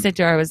email I sent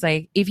to her, I was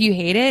like, if you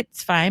hate it,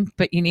 it's fine,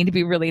 but you need to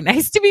be really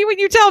nice to me when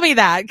you tell me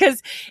that.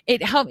 Cause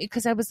it helped me.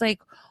 Cause I was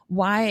like,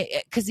 why?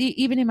 Cause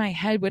even in my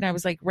head, when I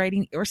was like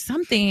writing or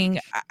something,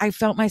 I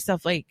felt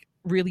myself like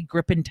really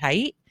gripping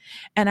tight.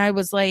 And I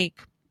was like,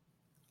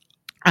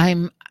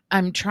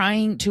 I'm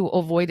trying to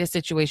avoid a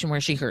situation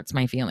where she hurts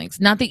my feelings.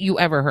 Not that you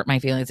ever hurt my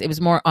feelings. It was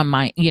more on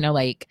my, you know,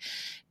 like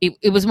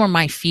it was more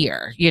my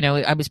fear, you know,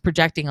 I was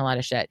projecting a lot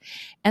of shit.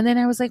 And then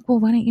I was like, well,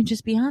 why don't you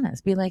just be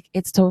honest? Be like,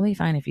 it's totally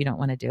fine if you don't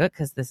want to do it,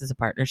 because this is a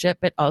partnership,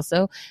 but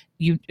also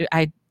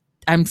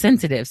I'm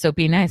sensitive, so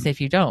be nice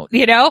if you don't,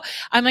 you know?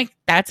 I'm like,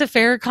 that's a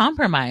fair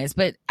compromise.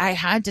 But I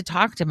had to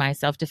talk to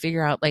myself to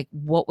figure out like,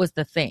 what was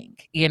the thing,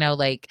 you know,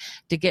 like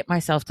to get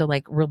myself to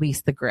like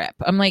release the grip.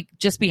 I'm like,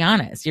 just be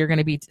honest. You're going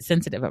to be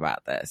sensitive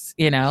about this,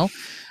 you know?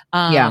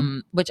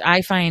 Which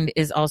I find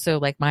is also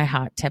like my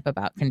hot tip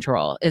about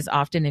control is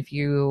often if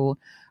you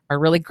are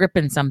really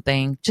gripping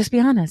something, just be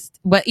honest.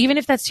 But even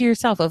if that's to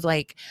yourself of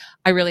like,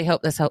 I really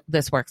hope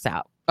this works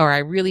out, or I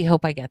really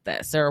hope I get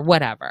this, or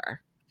whatever.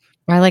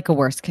 I like a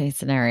worst case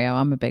scenario.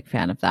 I'm a big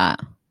fan of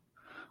that.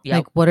 Yep.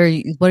 Like, what are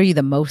you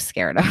the most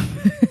scared of?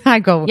 I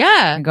go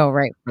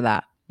right for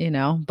that,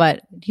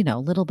 but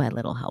little by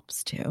little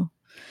helps too.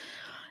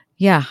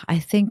 Yeah. I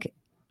think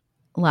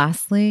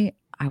lastly,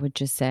 I would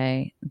just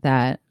say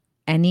that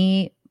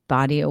any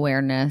body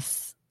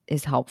awareness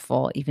is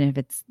helpful, even if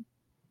it's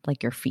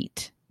like your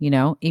feet,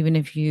 even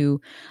if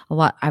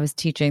I was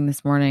teaching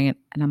this morning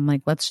and I'm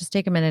like, let's just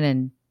take a minute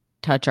and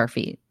touch our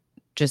feet.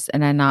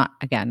 And I'm not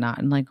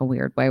in like a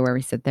weird way where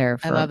we sit there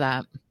for I love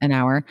that. an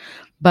hour,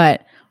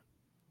 but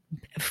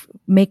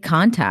make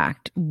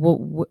contact.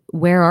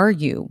 Where are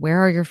you? Where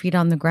are your feet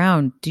on the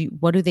ground?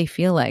 What do they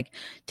feel like?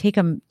 Take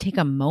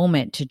a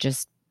moment to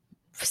just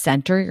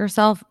center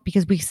yourself,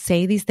 because we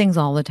say these things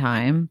all the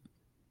time.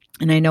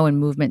 And I know in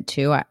movement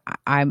too,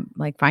 I'm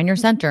like, find your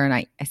center. And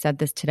I said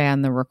this today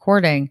on the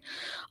recording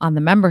on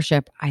the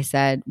membership. I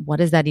said, what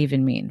does that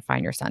even mean?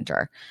 Find your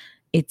center.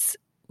 It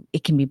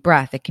can be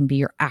breath. It can be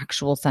your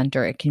actual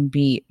center. It can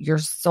be your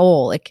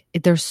soul.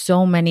 There's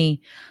so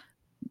many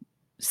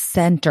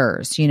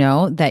centers,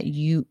 that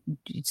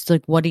it's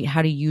like,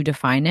 how do you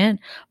define it?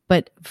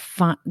 But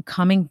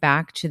coming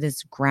back to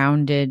this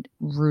grounded,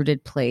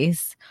 rooted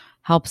place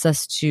helps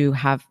us to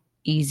have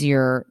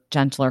easier,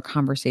 gentler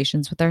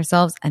conversations with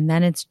ourselves. And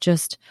then it's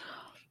just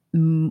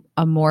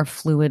a more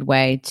fluid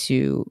way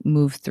to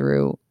move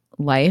through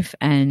life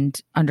and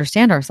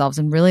understand ourselves.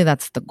 And really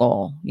that's the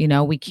goal.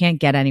 We can't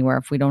get anywhere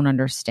if we don't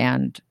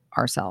understand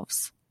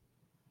ourselves.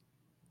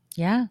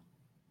 Yeah.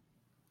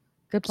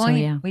 Good point.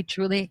 So, yeah. We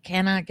truly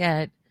cannot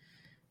get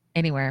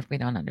anywhere if we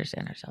don't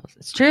understand ourselves.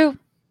 It's true.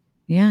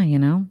 Yeah.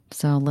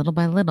 So little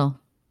by little.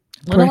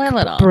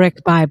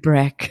 Brick by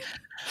brick.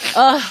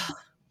 Oh,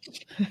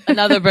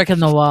 another brick in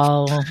the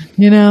wall.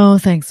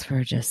 Thanks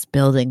for just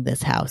building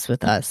this house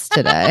with us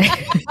today.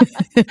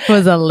 It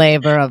was a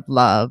labor of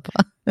love.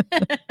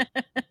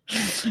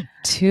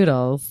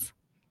 Toodles.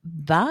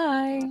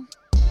 Bye.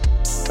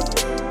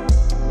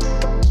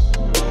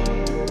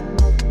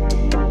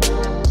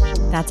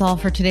 That's all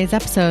for today's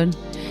episode.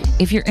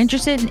 If you're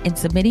interested in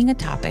submitting a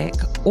topic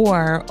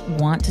or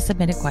want to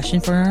submit a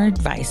question for our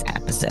advice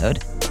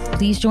episode,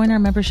 please join our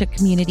membership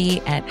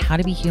community at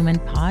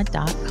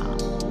howtobehumanpod.com.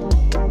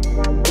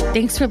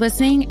 Thanks for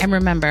listening, and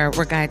remember,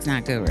 we're guides,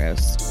 not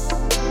gurus.